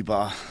show a wee bit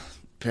of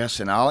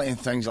personality and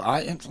things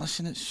like that. And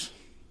listen, he's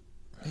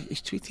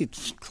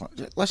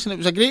tweeted. Listen, it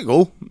was a great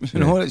goal. You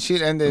know, at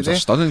the end of the day, it was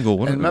a stunning goal,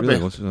 wasn't it? Maybe, it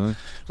really was.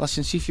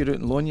 Listen, see if you're out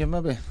on loan, you're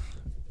maybe.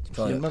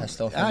 You're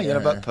pissed off. You're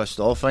a bit pissed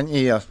off, aren't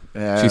you?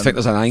 So you think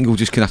there's an angle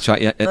just kind of try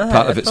to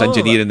part of it's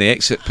engineering the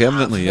exit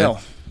permanently?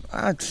 Well,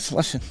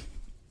 listen.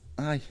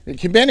 Aye, it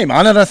can be any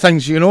manner of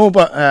things, you know,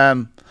 but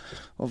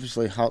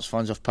obviously Hearts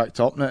fans have picked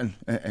up on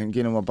it and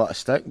given him a bit of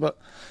stick. But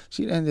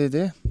see, at the end of the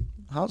day,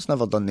 Hearts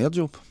never done their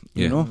job,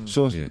 you know.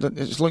 So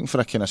it's looking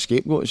for a kind of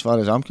scapegoat as far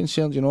as I'm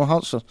concerned. You know,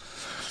 Hearts are.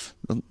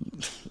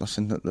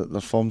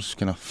 Their forms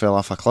kind of fell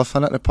off a cliff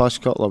in it the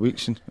past couple of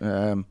weeks,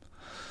 and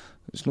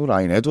it's no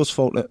Ryan Edwards'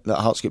 fault that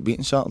Hearts get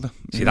beaten Saturday.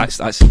 See, that's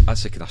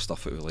the kind of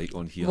stuff that we like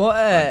on here.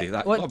 Andy.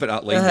 Not about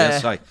that line there,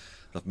 Si.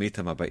 They've made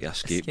him a bit of a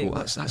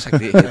scapegoat. That's a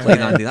great headline,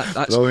 Andy.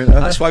 That's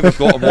why we've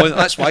got him on.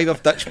 That's why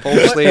we've ditched Paul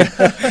Slade.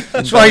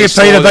 That's why you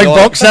pay the big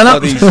bucks in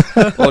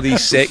it. All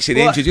these sexy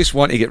names. You just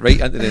want to get right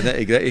into the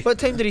nitty gritty. What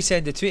time did he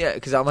send the tweet out?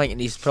 Because I'm thinking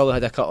he's probably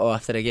had a couple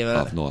after the game.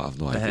 I've no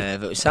idea.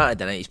 If it was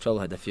Saturday night, he's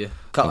probably had a few.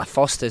 Couple of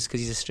Fosters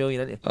because he's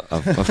Australian, isn't he?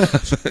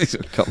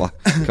 A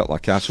couple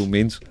of Castle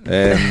mains.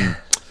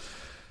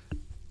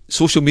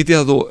 Social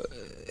media, though,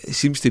 it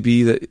seems to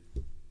be that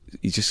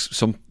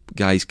some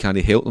guys can't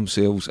help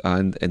themselves,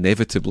 and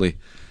inevitably,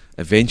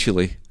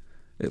 eventually,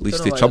 it leads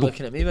to trouble. You're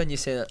looking at me when you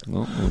say that.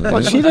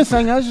 But see, the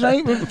thing is,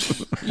 right,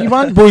 you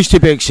want boys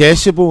to be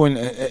accessible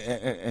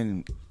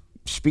and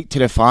speak to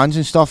the fans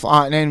and stuff like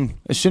that, and then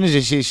as soon as they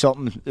say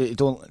something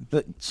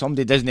that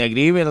somebody doesn't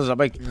agree with, there's a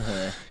big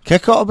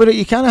kick up about it.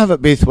 You can't have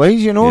it both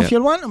ways, you know. If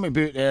you're wanting them to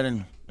be out there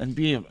and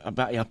be a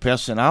bit of your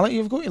personality,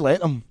 you've got to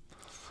let them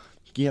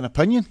give an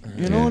opinion,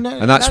 you know,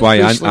 and that's why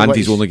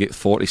Andy's only get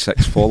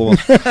 46 followers.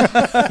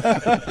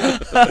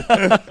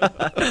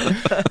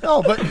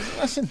 No, but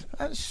listen,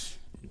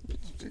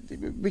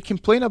 we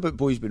complain about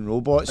boys being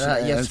robots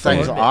and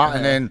things like that,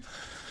 and then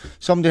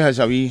somebody has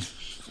a wee.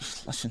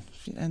 Listen,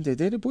 at the end of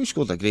the day, the boy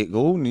scored a great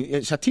goal, and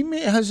it's a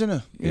teammate of his, isn't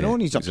it? You know,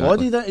 and he's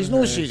applauded it. He's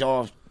no says,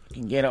 "Oh,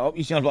 you can get it up,"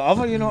 he's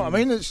whatever. You know what I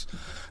mean? It's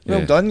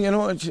well done. You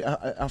know, it's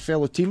a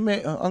fellow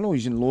teammate. I know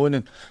he's in loan,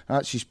 and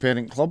that's his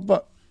parent club,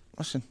 but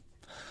listen.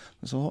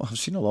 I've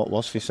seen a lot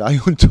worse for Si on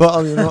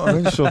Twitter, you know what I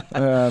mean? So,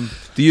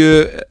 do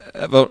you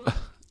ever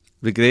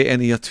regret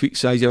any of your tweets,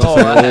 Si? You ever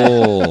think,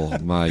 oh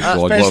my God,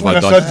 what have I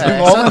done?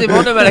 Sunday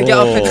morning when I get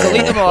up and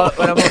delete them, or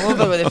when I'm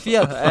over with the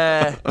fear.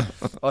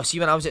 See,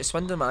 when I was at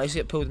Swindon, I used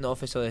to get pulled in the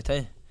office all the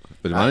time.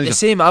 with the manager. The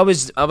same. I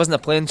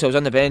wasn't playing, so I was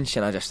on the bench,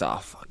 and I just thought,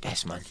 oh, fuck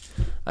this, man.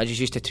 I just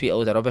used to tweet a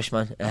load of rubbish,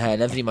 man.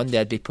 And every Monday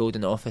I'd be pulled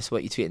in the office.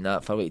 What you tweeting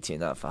that for? What you tweeting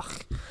that for?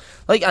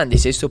 Like Andy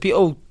says, so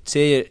people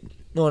say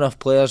not enough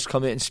players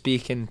come out and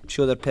speak and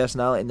show their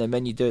personality, and then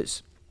when you do,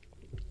 it's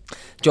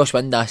Josh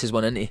Windass is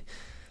one, isn't he?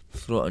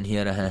 Throw it on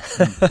here.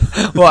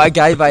 What a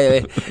guy, by the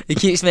way. He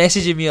keeps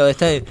messaging me all the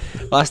time.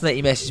 Last night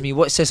he messaged me,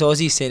 what's this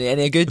Aussie saying?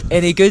 Any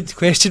good?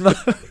 Question mark.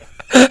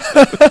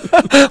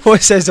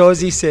 What's this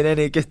Aussie saying?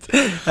 Any good?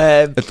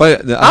 I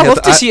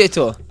love to see it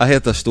though. I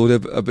heard a story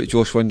about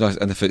Josh Windass,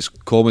 and if it's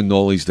common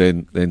knowledge,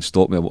 then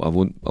stop me. I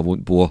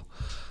won't bore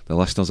the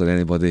listeners or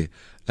anybody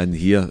in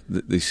here.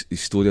 The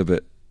story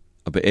about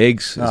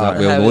eggs, is that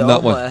well known,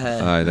 that one?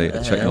 Aye, right,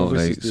 check it out,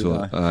 right. So,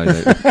 aye,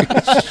 right.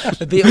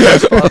 The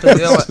Beatles part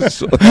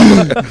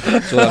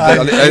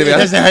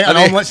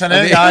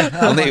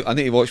I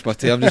need to watch my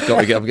tea. I'm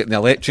getting the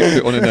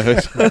electric put on in the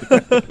house.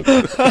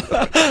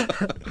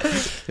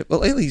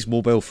 Well, any of these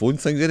mobile phone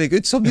things, any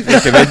good? Somebody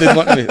recommended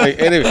one to me. Right,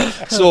 anyway,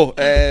 so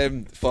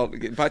for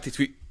getting back to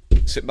tweet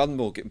St Mirren,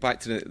 getting back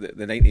to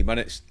the 90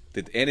 minutes,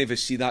 did any of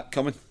us see that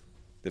coming?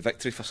 The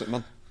victory for St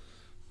Mirren?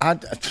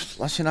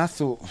 Listen, I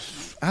thought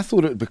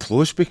it would be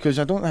close, because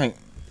I don't think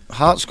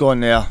Hearts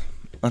gone there.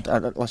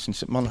 Listen,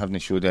 St Mirren haven't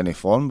showed any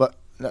form, but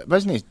it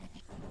wasn't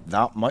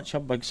that much a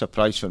big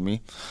surprise for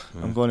me.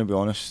 I'm going to be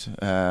honest.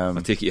 I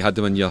take it you had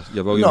them in your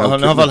William Hill. No, I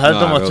never had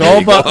them at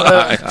all. But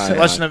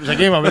listen, it was a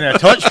game I wouldn't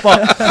have touched.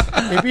 But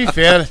to be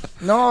fair,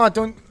 no, I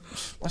don't.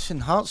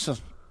 Listen, Hearts are.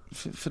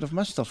 For they've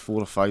missed their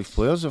 4 or 5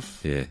 players,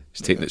 it's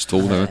taking its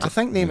toll now. I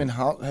think them and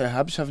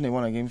Hibs haven't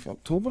won a game for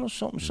October or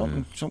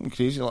something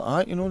crazy like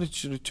that. You know, the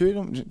two of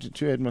them, the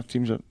two Edinburgh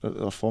teams,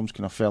 their forms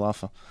kind of fell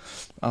off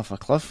a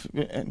cliff.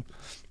 And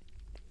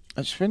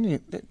it's when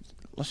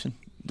listen,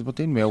 they were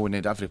doing well when they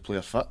had every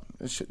player fit.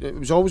 It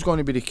was always going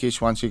to be the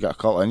case once you got a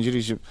couple of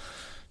injuries.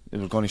 They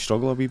were going to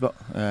struggle a wee bit,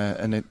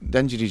 and the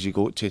injuries you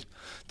got to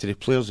the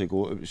players they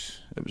got, it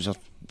was their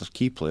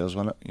key players,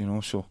 wasn't it? You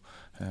know, so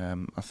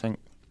I think.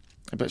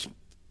 But it's a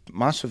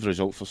massive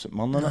result for St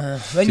Mirren, when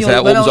I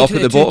looked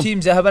at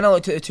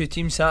the two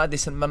teams Saturday,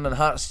 St Mirren and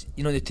Hearts,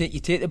 you know, you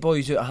take the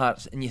boys out of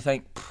Hearts and you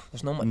think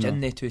there's not much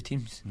in the two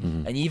teams,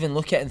 and you even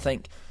look at it and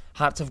think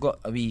Hearts have got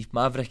a wee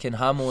Maverick and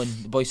Hamill, and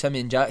the boy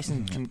Simeon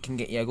Jackson can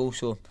get you a goal.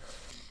 So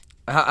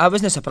I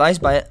wasn't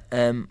surprised by it.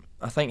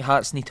 I think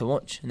Hearts need to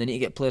watch, and they need to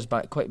get players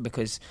back quick,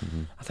 because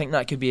I think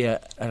that could be a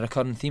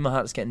recurring theme of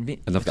Hearts getting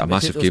beat. And they've got a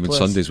massive game on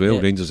Sunday as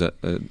well. Rangers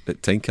at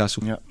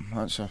Tynecastle. Yeah,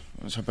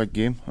 that's a big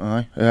game.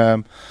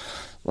 Aye.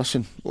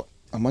 Listen,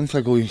 a month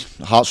ago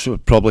Hearts were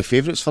probably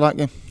favourites for that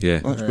game.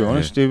 Yeah, let's be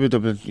honest. They would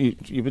have been.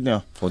 You wouldn't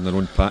have on their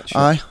own patch.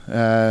 Aye,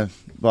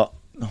 but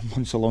a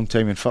month's a long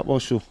time in football,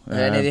 so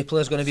any of the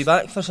players going to be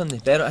back for Sunday?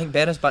 I think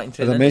Berra's back in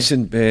training. I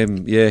mentioned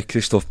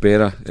Christophe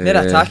Berra.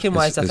 They're attacking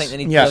wise. I think they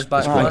need players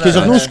back because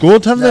they've not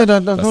scored, have they? I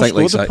think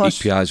like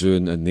Ipiazu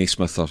and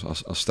Naismith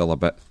are still a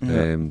bit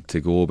to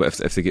go, but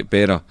if they get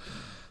Berra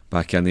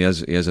back in, he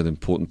is an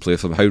important player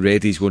for them. How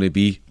ready he's going to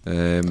be.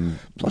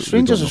 Plus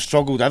Rangers have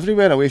struggled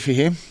everywhere away from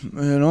him,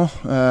 you know.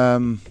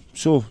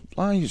 So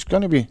it's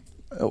going to be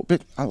a little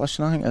bit.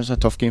 Listen, I think it's a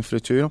tough game for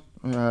the two of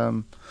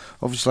them.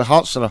 Obviously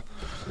Hearts are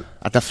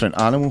a different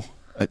animal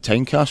at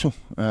Tynecastle.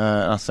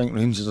 I think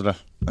Rangers are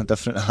a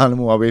different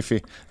animal away from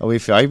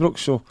Ibrox.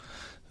 So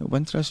it'll be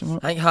interesting. I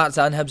think Hearts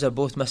and Hibs are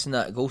both missing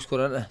that goal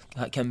scorer, aren't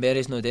they? Kim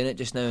Berry's not doing it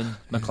just now, and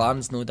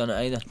McLaren's not done it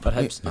either for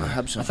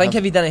Hibs. I think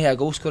if you didn't have a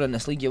goal scorer in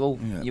this league, you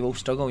will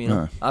struggle. You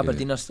know,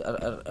 Aberdeen are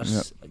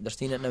they're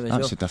seeing it now as well.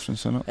 That's the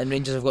difference, isn't it? And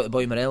Rangers have got the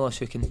boy Morelos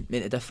who can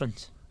make the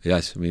difference.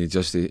 Yes, I mean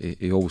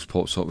he always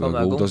pops up with a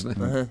goal, doesn't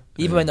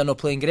he? Even when they're not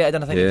playing great. I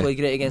don't think they play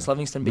great against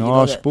Livingston. But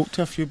I spoke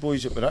to a few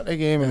boys that were at the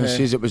game, and they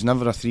says it was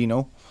never a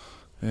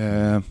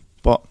 3-0.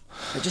 But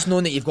just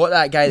knowing that you've got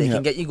that guy that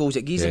can get you goals,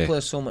 it gives the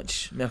players so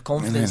much more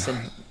confidence than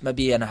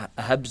maybe in a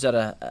Hibs or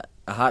a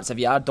Hearts. If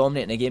you are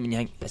dominating a game and you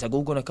think, is a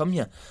goal going to come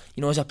here?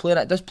 You know, as a player,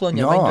 it does play on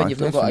your mind when you've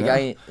not got a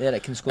guy there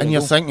that can score. And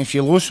you're thinking, if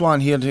you lose one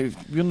here,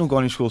 you're not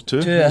going to score two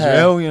as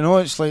well. You know,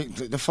 it's like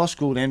the first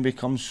goal then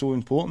becomes so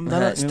important.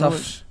 It's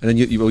tough. And then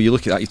you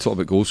look at that, you talk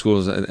about goal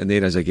scorers, and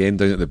there is again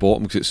down at the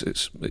bottom, because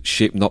it's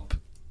shaping up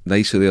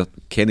nicely there.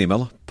 Kenny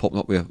Miller popping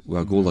up with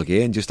a goal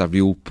again, just a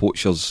real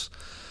poacher's.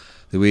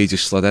 The way he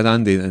just slid in,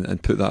 Andy,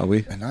 and put that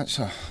away. And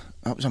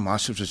that was a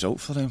massive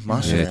result for them.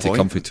 Massive to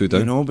come for 2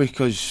 down. You know,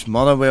 because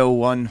Motherwell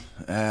won,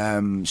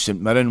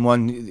 St Mirren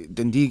won.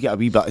 Dundee get a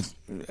wee bit.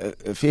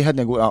 If they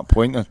hadn't got to that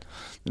point,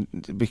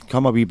 they'd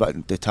become a wee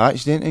bit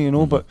detached, didn't they? You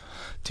know, but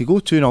to go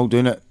 2-0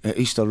 down at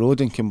Easter Road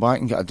and come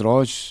back and get a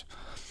draw is.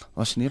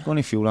 Listen, you're going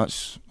to feel that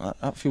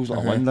feels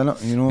like a win,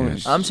 doesn't it? You know,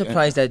 I'm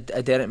surprised that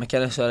Derek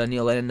McInnes or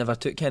Neil Lennon never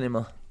took Kenny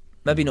Miller.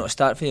 Maybe not a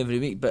start for you every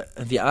week, but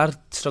if you are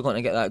struggling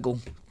to get that goal,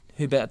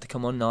 who better to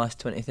come on the last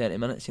 20-30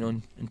 minutes, you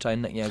know, and try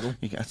and nick you a goal.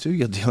 You get a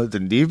 2-year deal at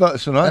Dundee, but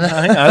so I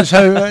think that's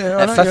how.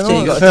 At 50,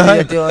 you got a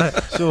 2-year deal.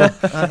 So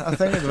I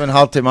think it'd have been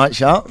hard to match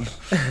that.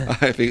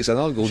 If he gets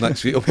another goal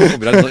next week, we'll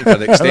be looking for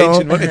an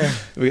extension, won't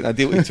we? We get a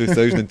deal to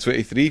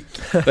 2023.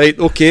 Right,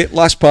 okay,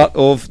 last part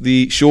of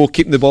the show,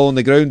 keeping the ball on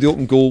the ground, the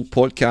Open Goal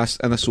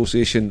podcast in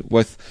association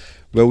with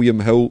William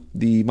Hill.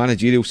 The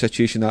managerial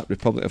situation at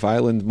Republic of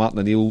Ireland, Martin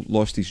O'Neill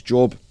lost his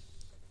job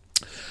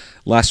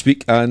last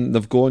week, and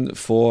they've gone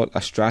for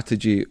a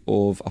strategy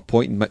of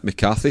appointing Mick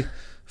McCarthy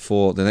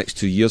for the next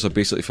 2 years, or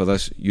basically for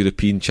this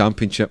European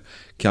Championship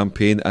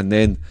campaign, and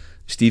then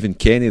Stephen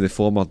Kenny, the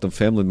former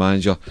Dunfermline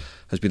manager,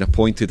 has been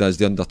appointed as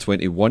the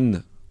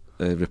under-21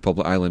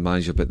 Republic Island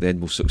manager, but then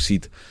will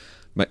succeed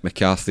Mick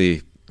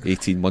McCarthy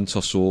 18 months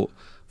or so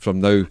from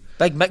now.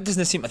 Big Mick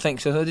doesn't seem to think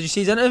so. Did you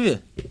see his interview?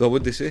 What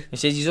would they say? He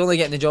says he's only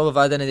getting the job if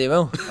I didn't do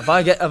well. If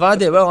I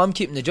do well, I'm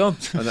keeping the job.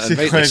 And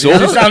rightly so.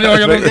 Do you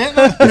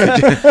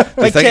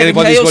think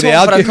anybody's going to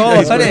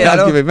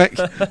argue? With Mick?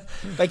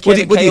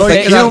 What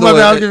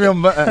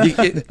do you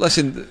think?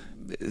 Listen,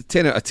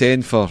 10 out of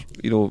 10 for,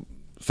 you know,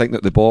 thinking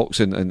at the box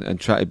and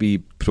try to be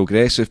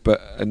progressive, but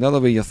another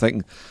way you're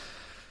thinking,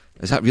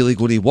 is that really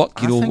going to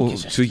work? You know,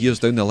 2 years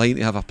down the line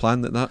to have a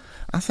plan like that?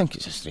 I think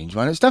it's a strange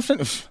one. It's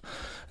different.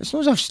 It's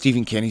not as if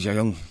Stephen Kenny's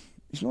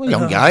he's not a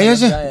young guy,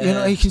 is he? You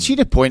know, you can see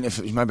the point if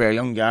it was maybe a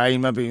young guy,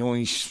 maybe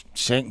only his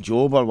second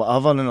job or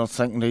whatever, and they're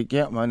thinking, right,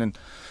 get him in and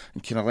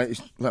kind of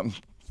let him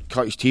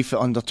cut his teeth at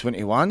under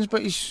 21s.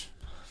 But he's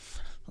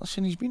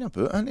been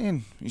about, hasn't he?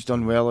 And he's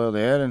done well out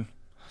there, and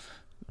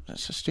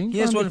it's a strange one.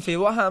 Here's one for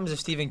you. What happens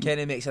if Stephen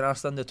Kenny makes an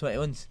arse under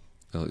 21s?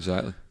 Well,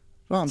 exactly.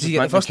 What happens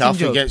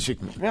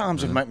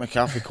if Mick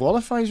McCarthy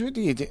qualifies? What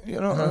do you do?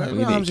 You know,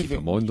 you need to keep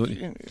him on, don't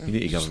you? You need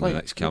to give him the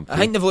next campaign. I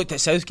think they've looked at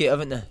Southgate,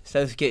 haven't they?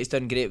 Southgate's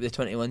done great with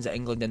the 21s at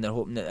England, and they're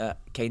hoping that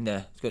kind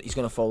of he's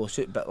going to follow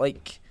suit. But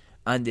like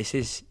Andy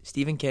says,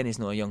 Stephen Kenny's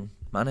not a young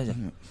manager.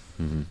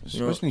 Mm-hmm. You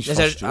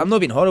know, I'm not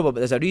being horrible, but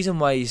there's a reason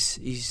why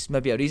he's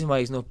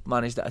not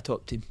managed at a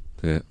top team.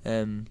 Yeah.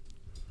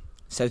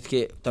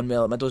 Southgate done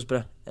well at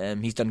Middlesbrough.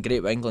 He's done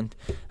great with England,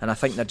 and I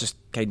think they're just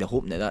kind of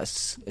hoping that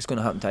it's going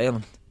to happen to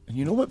Ireland. And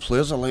you know what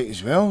players are like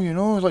as well, you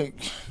know, like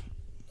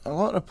a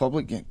lot of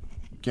Republic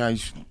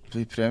guys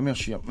play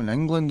Premiership in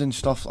England and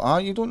stuff like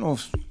that. You don't know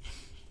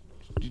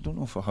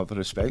if I have a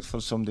respect for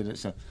somebody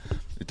that's a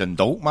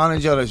Dundalk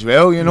manager as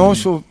well, you know.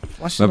 So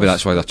maybe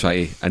that's why they're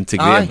trying to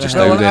integrate him just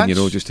now then, you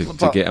know, just to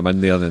get him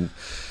in there and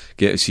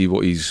get to see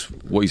what he's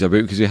about,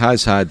 because he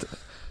has had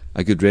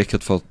a good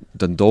record for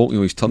Dundalk. You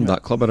know, he's turned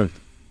that club around.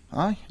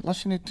 Aye,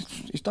 listen,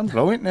 he's done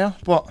brilliant there,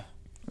 but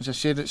as I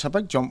said, it's a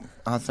big jump,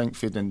 I think,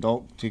 for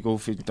Dundalk to go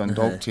for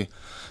Dundalk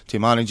to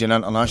managing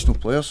international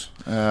players.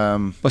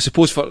 I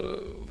suppose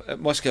it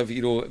must give,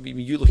 you know, I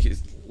mean,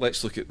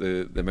 let's look at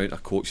the amount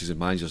of coaches and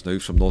managers now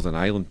from Northern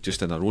Ireland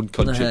just in our own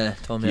country.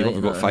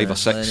 We've got 5 or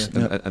 6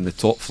 in the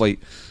top flight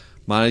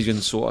managing.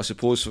 So I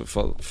suppose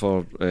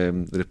for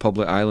the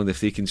Republic of Ireland,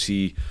 if they can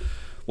see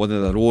one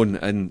of their own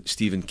in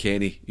Stephen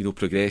Kenny, you know,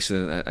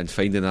 progressing and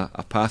finding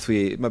a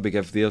pathway, maybe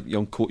give their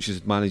young coaches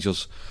and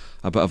managers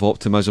a bit of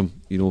optimism,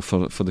 you know,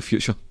 for the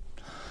future.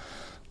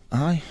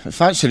 Aye, if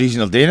that's the reason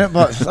they're doing it.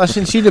 But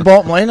listen, see, the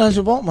bottom line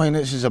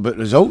this is about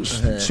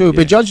results. So we'll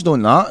be judged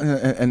on that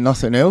and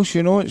nothing else,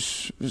 you know.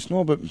 It's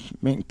not about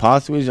making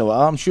pathways or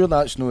whatever. I'm sure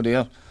that's not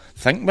their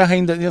thinking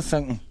behind it. They're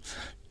thinking,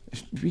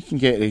 if we can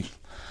get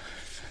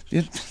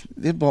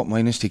their bottom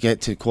line is to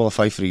get to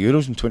qualify for the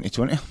Euros in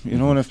 2020, you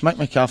know. And if Mick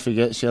McCarthy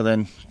gets here,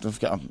 then they've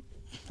got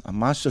a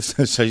massive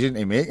decision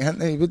to make, haven't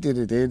they? What do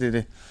they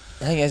do?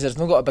 The thing is, there's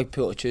not got a big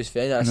pool to choose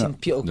from. I've seen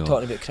people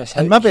talking about Chris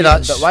Hughton, maybe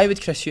but why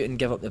would Chris Hughton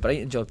give up the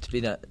Brighton job to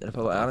be the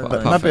Republic of Ireland?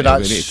 But maybe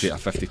that's we need to take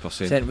a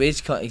 50%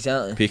 wage cut,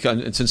 exactly. Pay cut.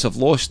 And since I've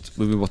lost,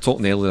 we were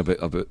talking earlier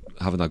about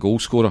having a goal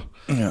scorer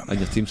in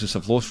your team, since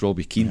I've lost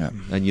Robbie Keane,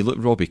 and you look,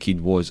 Robbie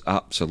Keane was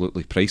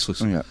absolutely priceless.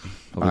 For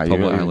Republic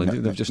of Ireland,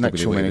 they've just not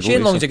been able to.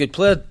 Shane Long's a good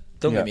player.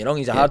 Don't get me wrong,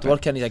 he's a hard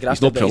worker and he's a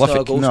grafter, but he's not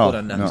a goal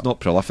scorer. He's not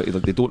prolific.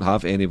 They don't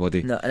have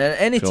anybody. No, and in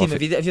any team,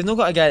 if you've not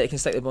got a guy that can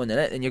stick the ball in the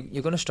net, then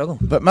you're going to struggle.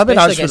 But maybe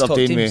that's what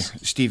they're doing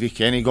with Stevie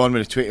Kenny, going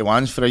with the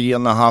 21s for a year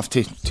and a half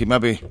to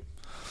maybe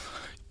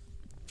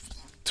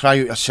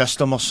try out a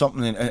system or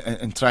something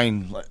and try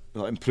and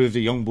improve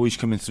the young boys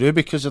coming through,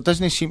 because there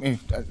doesn't seem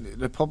to the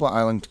Republic of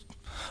Ireland,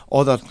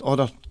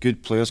 other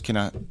good players kind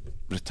of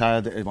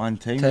retired at one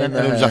time. There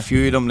was a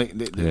few of them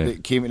that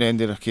came at the end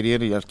of their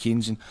career, your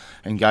Keanes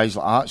and guys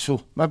like that.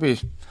 So maybe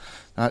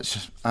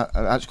that's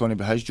going to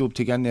be his job,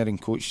 to get in there and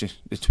coach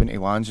the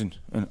 21s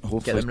and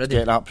hopefully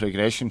get that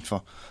progression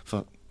for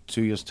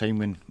 2 years' time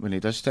when he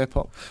does step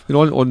up. You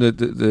know, on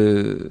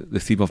the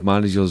theme of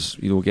managers,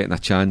 you know, getting a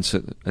chance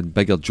in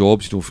bigger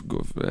jobs, you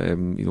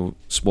know,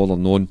 smaller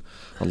known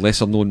or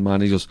lesser known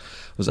managers.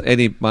 Was there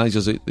any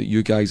managers that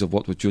you guys have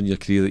worked with during your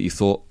career that you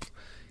thought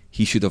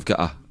he should have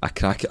got a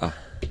crack at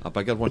a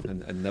bigger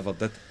one and never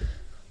did?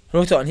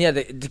 Wrote it on here,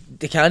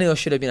 the Canio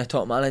should have been a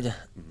top manager.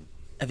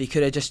 If he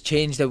could have just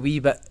changed a wee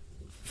bit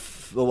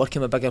while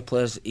working with bigger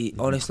players. He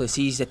honestly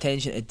sees the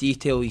attention to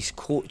detail, his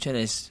coaching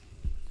is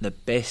the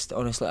best,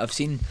 honestly. I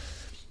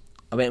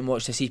went and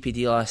watched the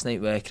CPD last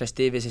night with Chris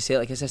Davies, the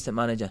Celtic assistant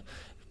manager.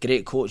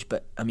 Great coach,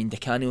 but I mean, Di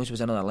Canio's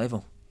was another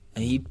level.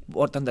 And he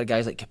worked under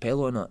guys like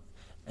Capello and that.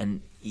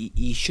 And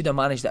he should have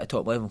managed at a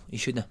top level. He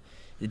should have.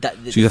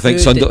 So you think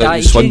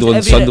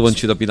Sunderland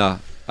should have been a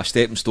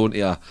stepping stone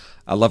to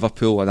a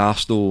Liverpool, an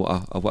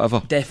Arsenal, or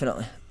whatever?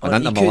 Definitely.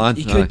 And Inter Milan.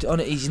 He could.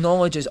 His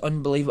knowledge is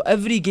unbelievable.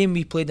 Every game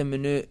we played in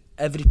Minute,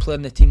 every player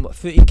in the team, what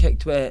foot he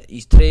kicked with,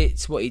 his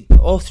traits,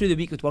 all through the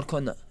week would work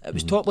on that. It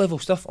was top level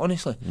stuff,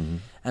 honestly.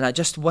 And I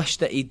just wish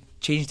that he'd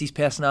changed his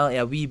personality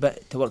a wee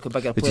bit to work with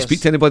bigger players. Did you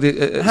speak to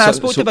anybody? I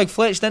spoke to Big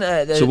Fletch, didn't I,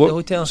 at the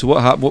hotel. So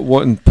what happened?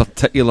 What in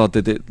particular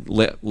did it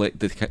let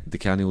Di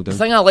Canio down? The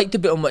thing I liked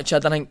about him, which I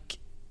don't think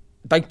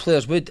big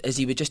players would, is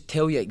he would just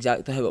tell you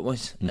exactly how it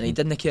was, and he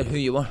didn't care who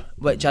you were,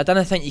 which I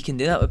don't think you can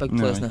do that with big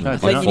players now. I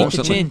think you need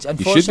to change.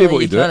 Unfortunately, you should be able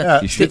to do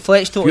it. Steve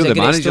Fletch told us a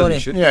great story.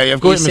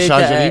 You've got to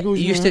massage your egos.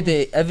 He used to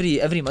do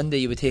every Monday.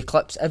 You would take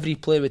clips. Every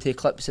player would take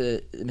clips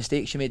of the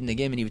mistakes you made in the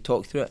game, and he would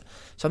talk through it.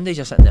 Some days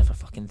you're sitting there for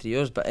fucking 3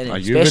 hours, but anyway,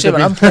 especially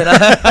when I'm playing.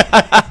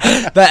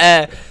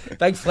 But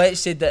Big Fletch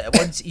said that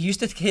once he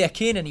used to take a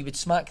cane and he would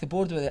smack the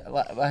board with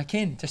a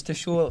cane just to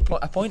show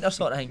a pointer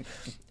sort of thing.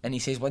 And he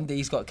says one day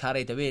he's got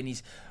carried away and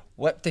he's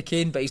whipped the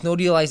cane, but he's not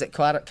realised that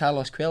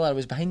Carlos Cuellar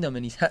was behind him,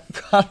 and he's hit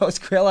Carlos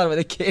Cuellar with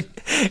a cane.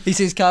 He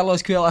says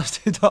Carlos Cuellar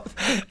stood up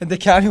and Di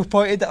Canio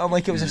pointed at him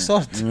like it was a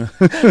sword.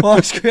 Well,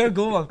 a square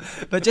goal.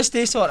 But just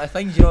these sort of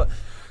things,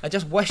 I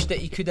just wish that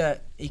he could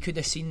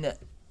have seen that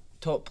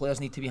top players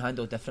need to be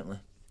handled differently.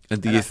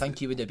 And I think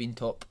he would have been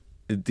top.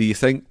 Do you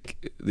think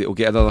they'll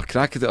get another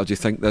crack at it, or do you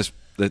think this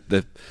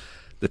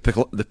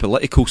the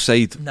political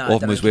side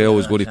of him as well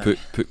is going to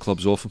put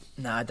clubs off him?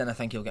 Nah, I don't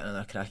think he'll get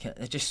another crack at it.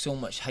 There's just so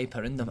much hype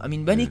around him. I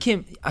mean, when he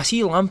came, I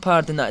see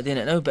Lampard and that doing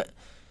it now, but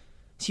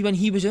see when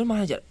he was our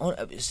manager,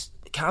 it was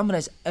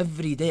cameras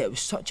every day. It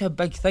was such a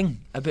big thing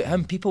about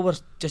him. People were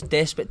just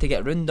desperate to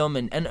get round him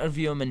and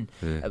interview him, and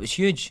it was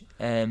huge.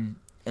 And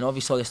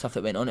obviously all the stuff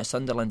that went on at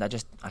Sunderland,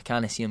 I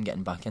can't see him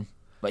getting back in,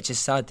 which is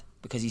sad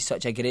because he's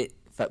such a great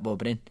football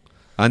brain.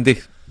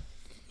 Andy,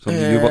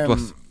 somebody you worked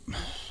with?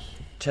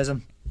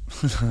 Chisholm.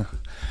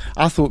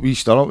 I thought Wee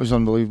Stirrup was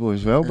unbelievable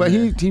as well, but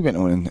he went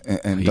on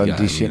and done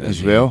decent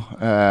as well.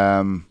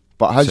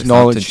 But his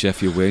knowledge,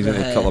 Sheffield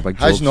Wednesday, a couple of big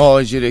his jobs.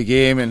 knowledge of the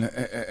game and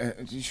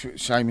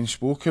Simon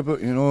spoke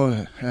about,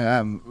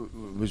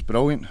 was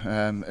brilliant,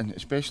 and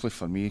especially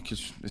for me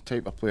because the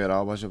type of player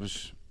I was.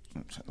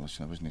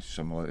 Listen, I wasn't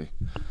similar to,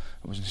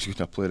 I wasn't as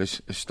good a player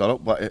as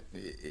Stirrup, but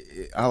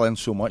I learned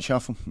so much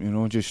off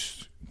him.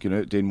 Just going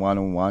out doing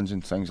one-on-ones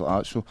and things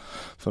like that. So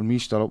for me,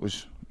 Stirrup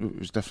was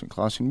different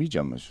class, and Wee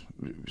Jim was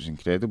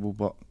incredible,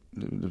 but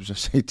there was a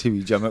side to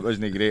Wee Jim it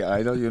wasn't great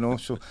either,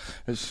 So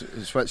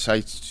it's what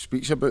side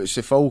speaks about. It's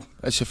the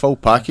full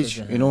package,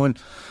 And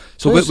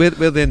so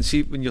where then,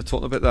 see, when you're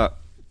talking about that,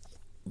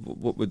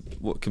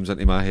 what comes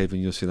into my head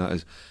when you're saying that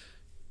is,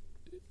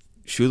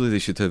 surely they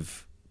should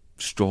have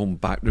strong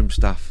backroom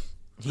staff.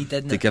 He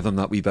didn't to give them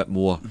that wee bit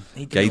more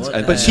guidance.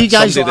 But see,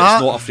 guys somebody like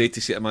that's that, not afraid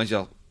to say to a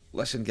manager,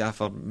 listen,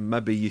 Gaffer,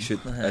 maybe you should.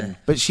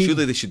 But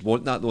surely they should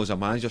want that though as a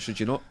manager, should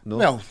you not? No.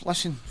 Well,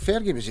 listen,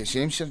 Fergie was the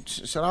same.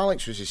 Sir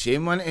Alex was the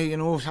same, wasn't he?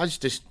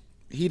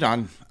 He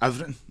ran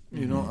everything.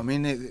 You know what I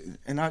mean?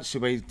 And that's the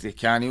way the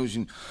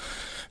Canios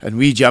and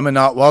Wee Jim and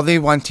that. Well, they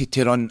wanted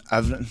to run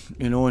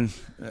everything. And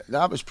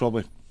that was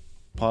probably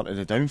part of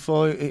the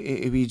downfall of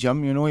Wee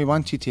Jim. He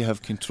wanted to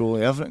have control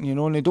of everything.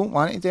 And they don't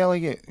want to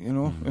delegate.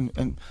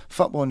 And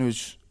football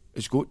is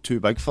got too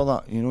big for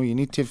that. You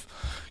need to have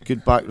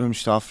good backroom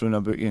staff running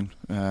about you.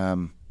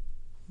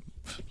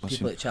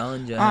 People that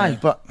challenge you. Aye,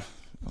 but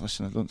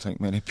listen, I don't think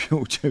many people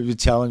would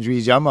challenge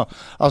Wee Jim. Or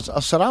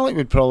Sir Alec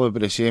would probably be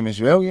the same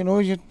as well.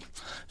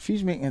 If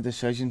he's making a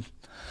decision,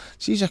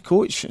 see, he's a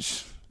coach.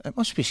 It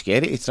must be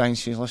scary to try and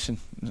say, listen,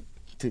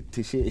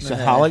 to say to Sir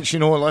Alex,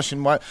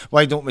 listen,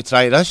 why don't we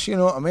try this? You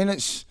know what I mean?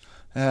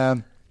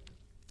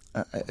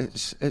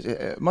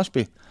 It must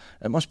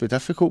be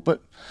difficult,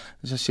 but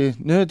as I say,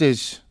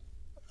 nowadays,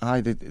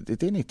 they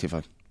do need to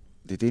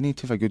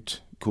have a good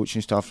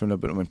coaching staff around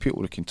about them and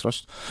people they can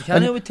trust.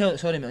 Would tell it,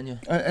 sorry, man.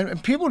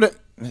 And people that,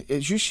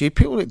 as you say,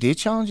 people that do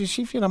challenge you.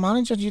 See, if you're a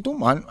manager,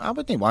 I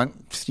wouldn't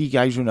want 3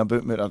 guys running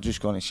about me that are just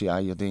going to say,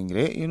 you're doing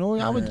great. You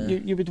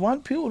would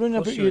want people running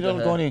about you that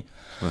are going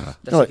to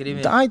disagree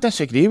with you. I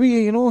disagree with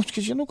you,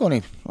 because you're not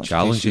going to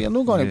challenge you. You're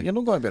not going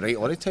to be right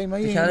all the time, are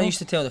you? I used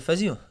to tell the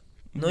physio.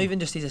 Not even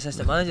just his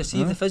assistant manager. See,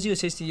 if the physio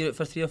says to you out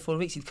for 3 or 4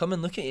 weeks, he'd come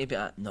and look at you and be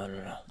like,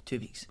 no, 2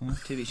 weeks.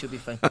 2 weeks, you'll be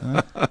fine.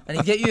 And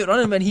he'd get you out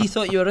running when he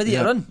thought you were ready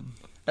to run.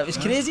 It was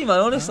crazy,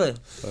 man, honestly.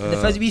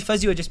 The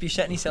physio would just be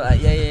shitting himself like,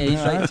 he's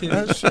right, 2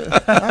 weeks.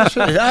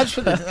 That's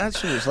what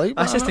it's like.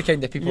 That's just the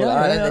kind of people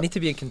that they need to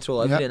be in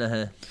control of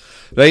everything.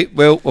 Right,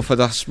 well, we've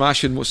had a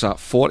smashing,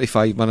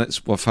 45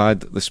 minutes we've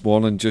had this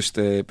morning, just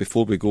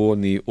before we go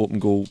on the Open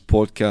Goal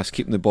podcast,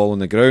 keeping the ball on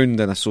the ground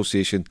in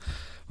association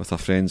with our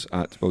friends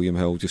at William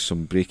Hill. Just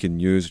some breaking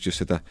news. Just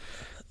had a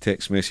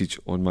text message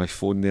on my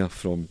phone there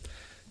from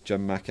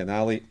Jim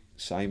McInally.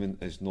 Simon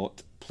is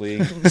not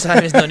playing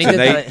Simon's not needed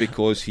tonight that.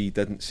 because he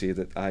didn't say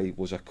that I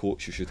was a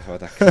coach who should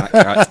have had a crack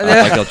at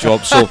a bigger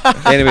job. So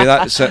anyway,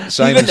 that's it.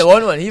 Even the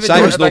one.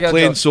 Simon's not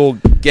playing, so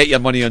get your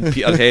money on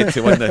Peterhead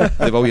to win the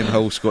William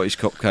Hill Scottish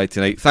Cup tie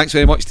tonight. Thanks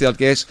very much to our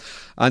guest,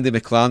 Andy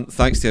McLaren.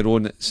 Thanks to our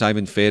own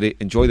Simon Ferry.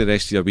 Enjoy the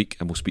rest of your week,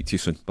 and we'll speak to you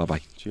soon. Bye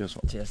bye. Cheers.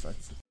 Cheers,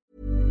 lads.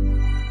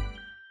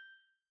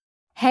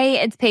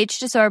 Hey, it's Paige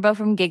DeSorbo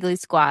from Giggly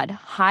Squad.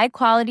 High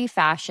quality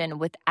fashion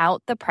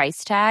without the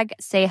price tag.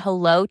 Say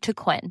hello to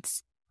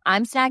Quince.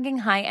 I'm snagging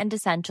high-end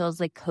essentials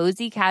like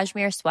cozy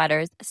cashmere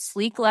sweaters,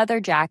 sleek leather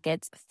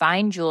jackets,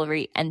 fine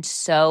jewelry, and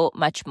so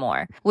much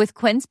more. With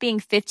Quince being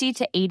 50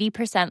 to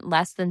 80%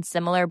 less than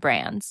similar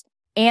brands.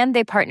 And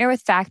they partner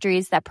with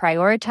factories that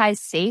prioritize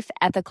safe,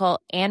 ethical,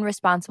 and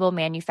responsible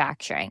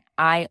manufacturing.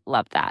 I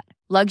love that.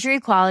 Luxury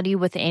quality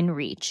within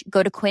reach.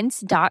 Go to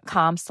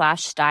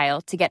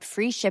quince.com/style to get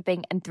free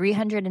shipping and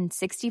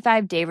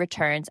 365-day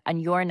returns on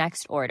your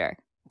next order.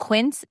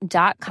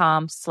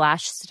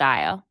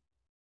 Quince.com/style.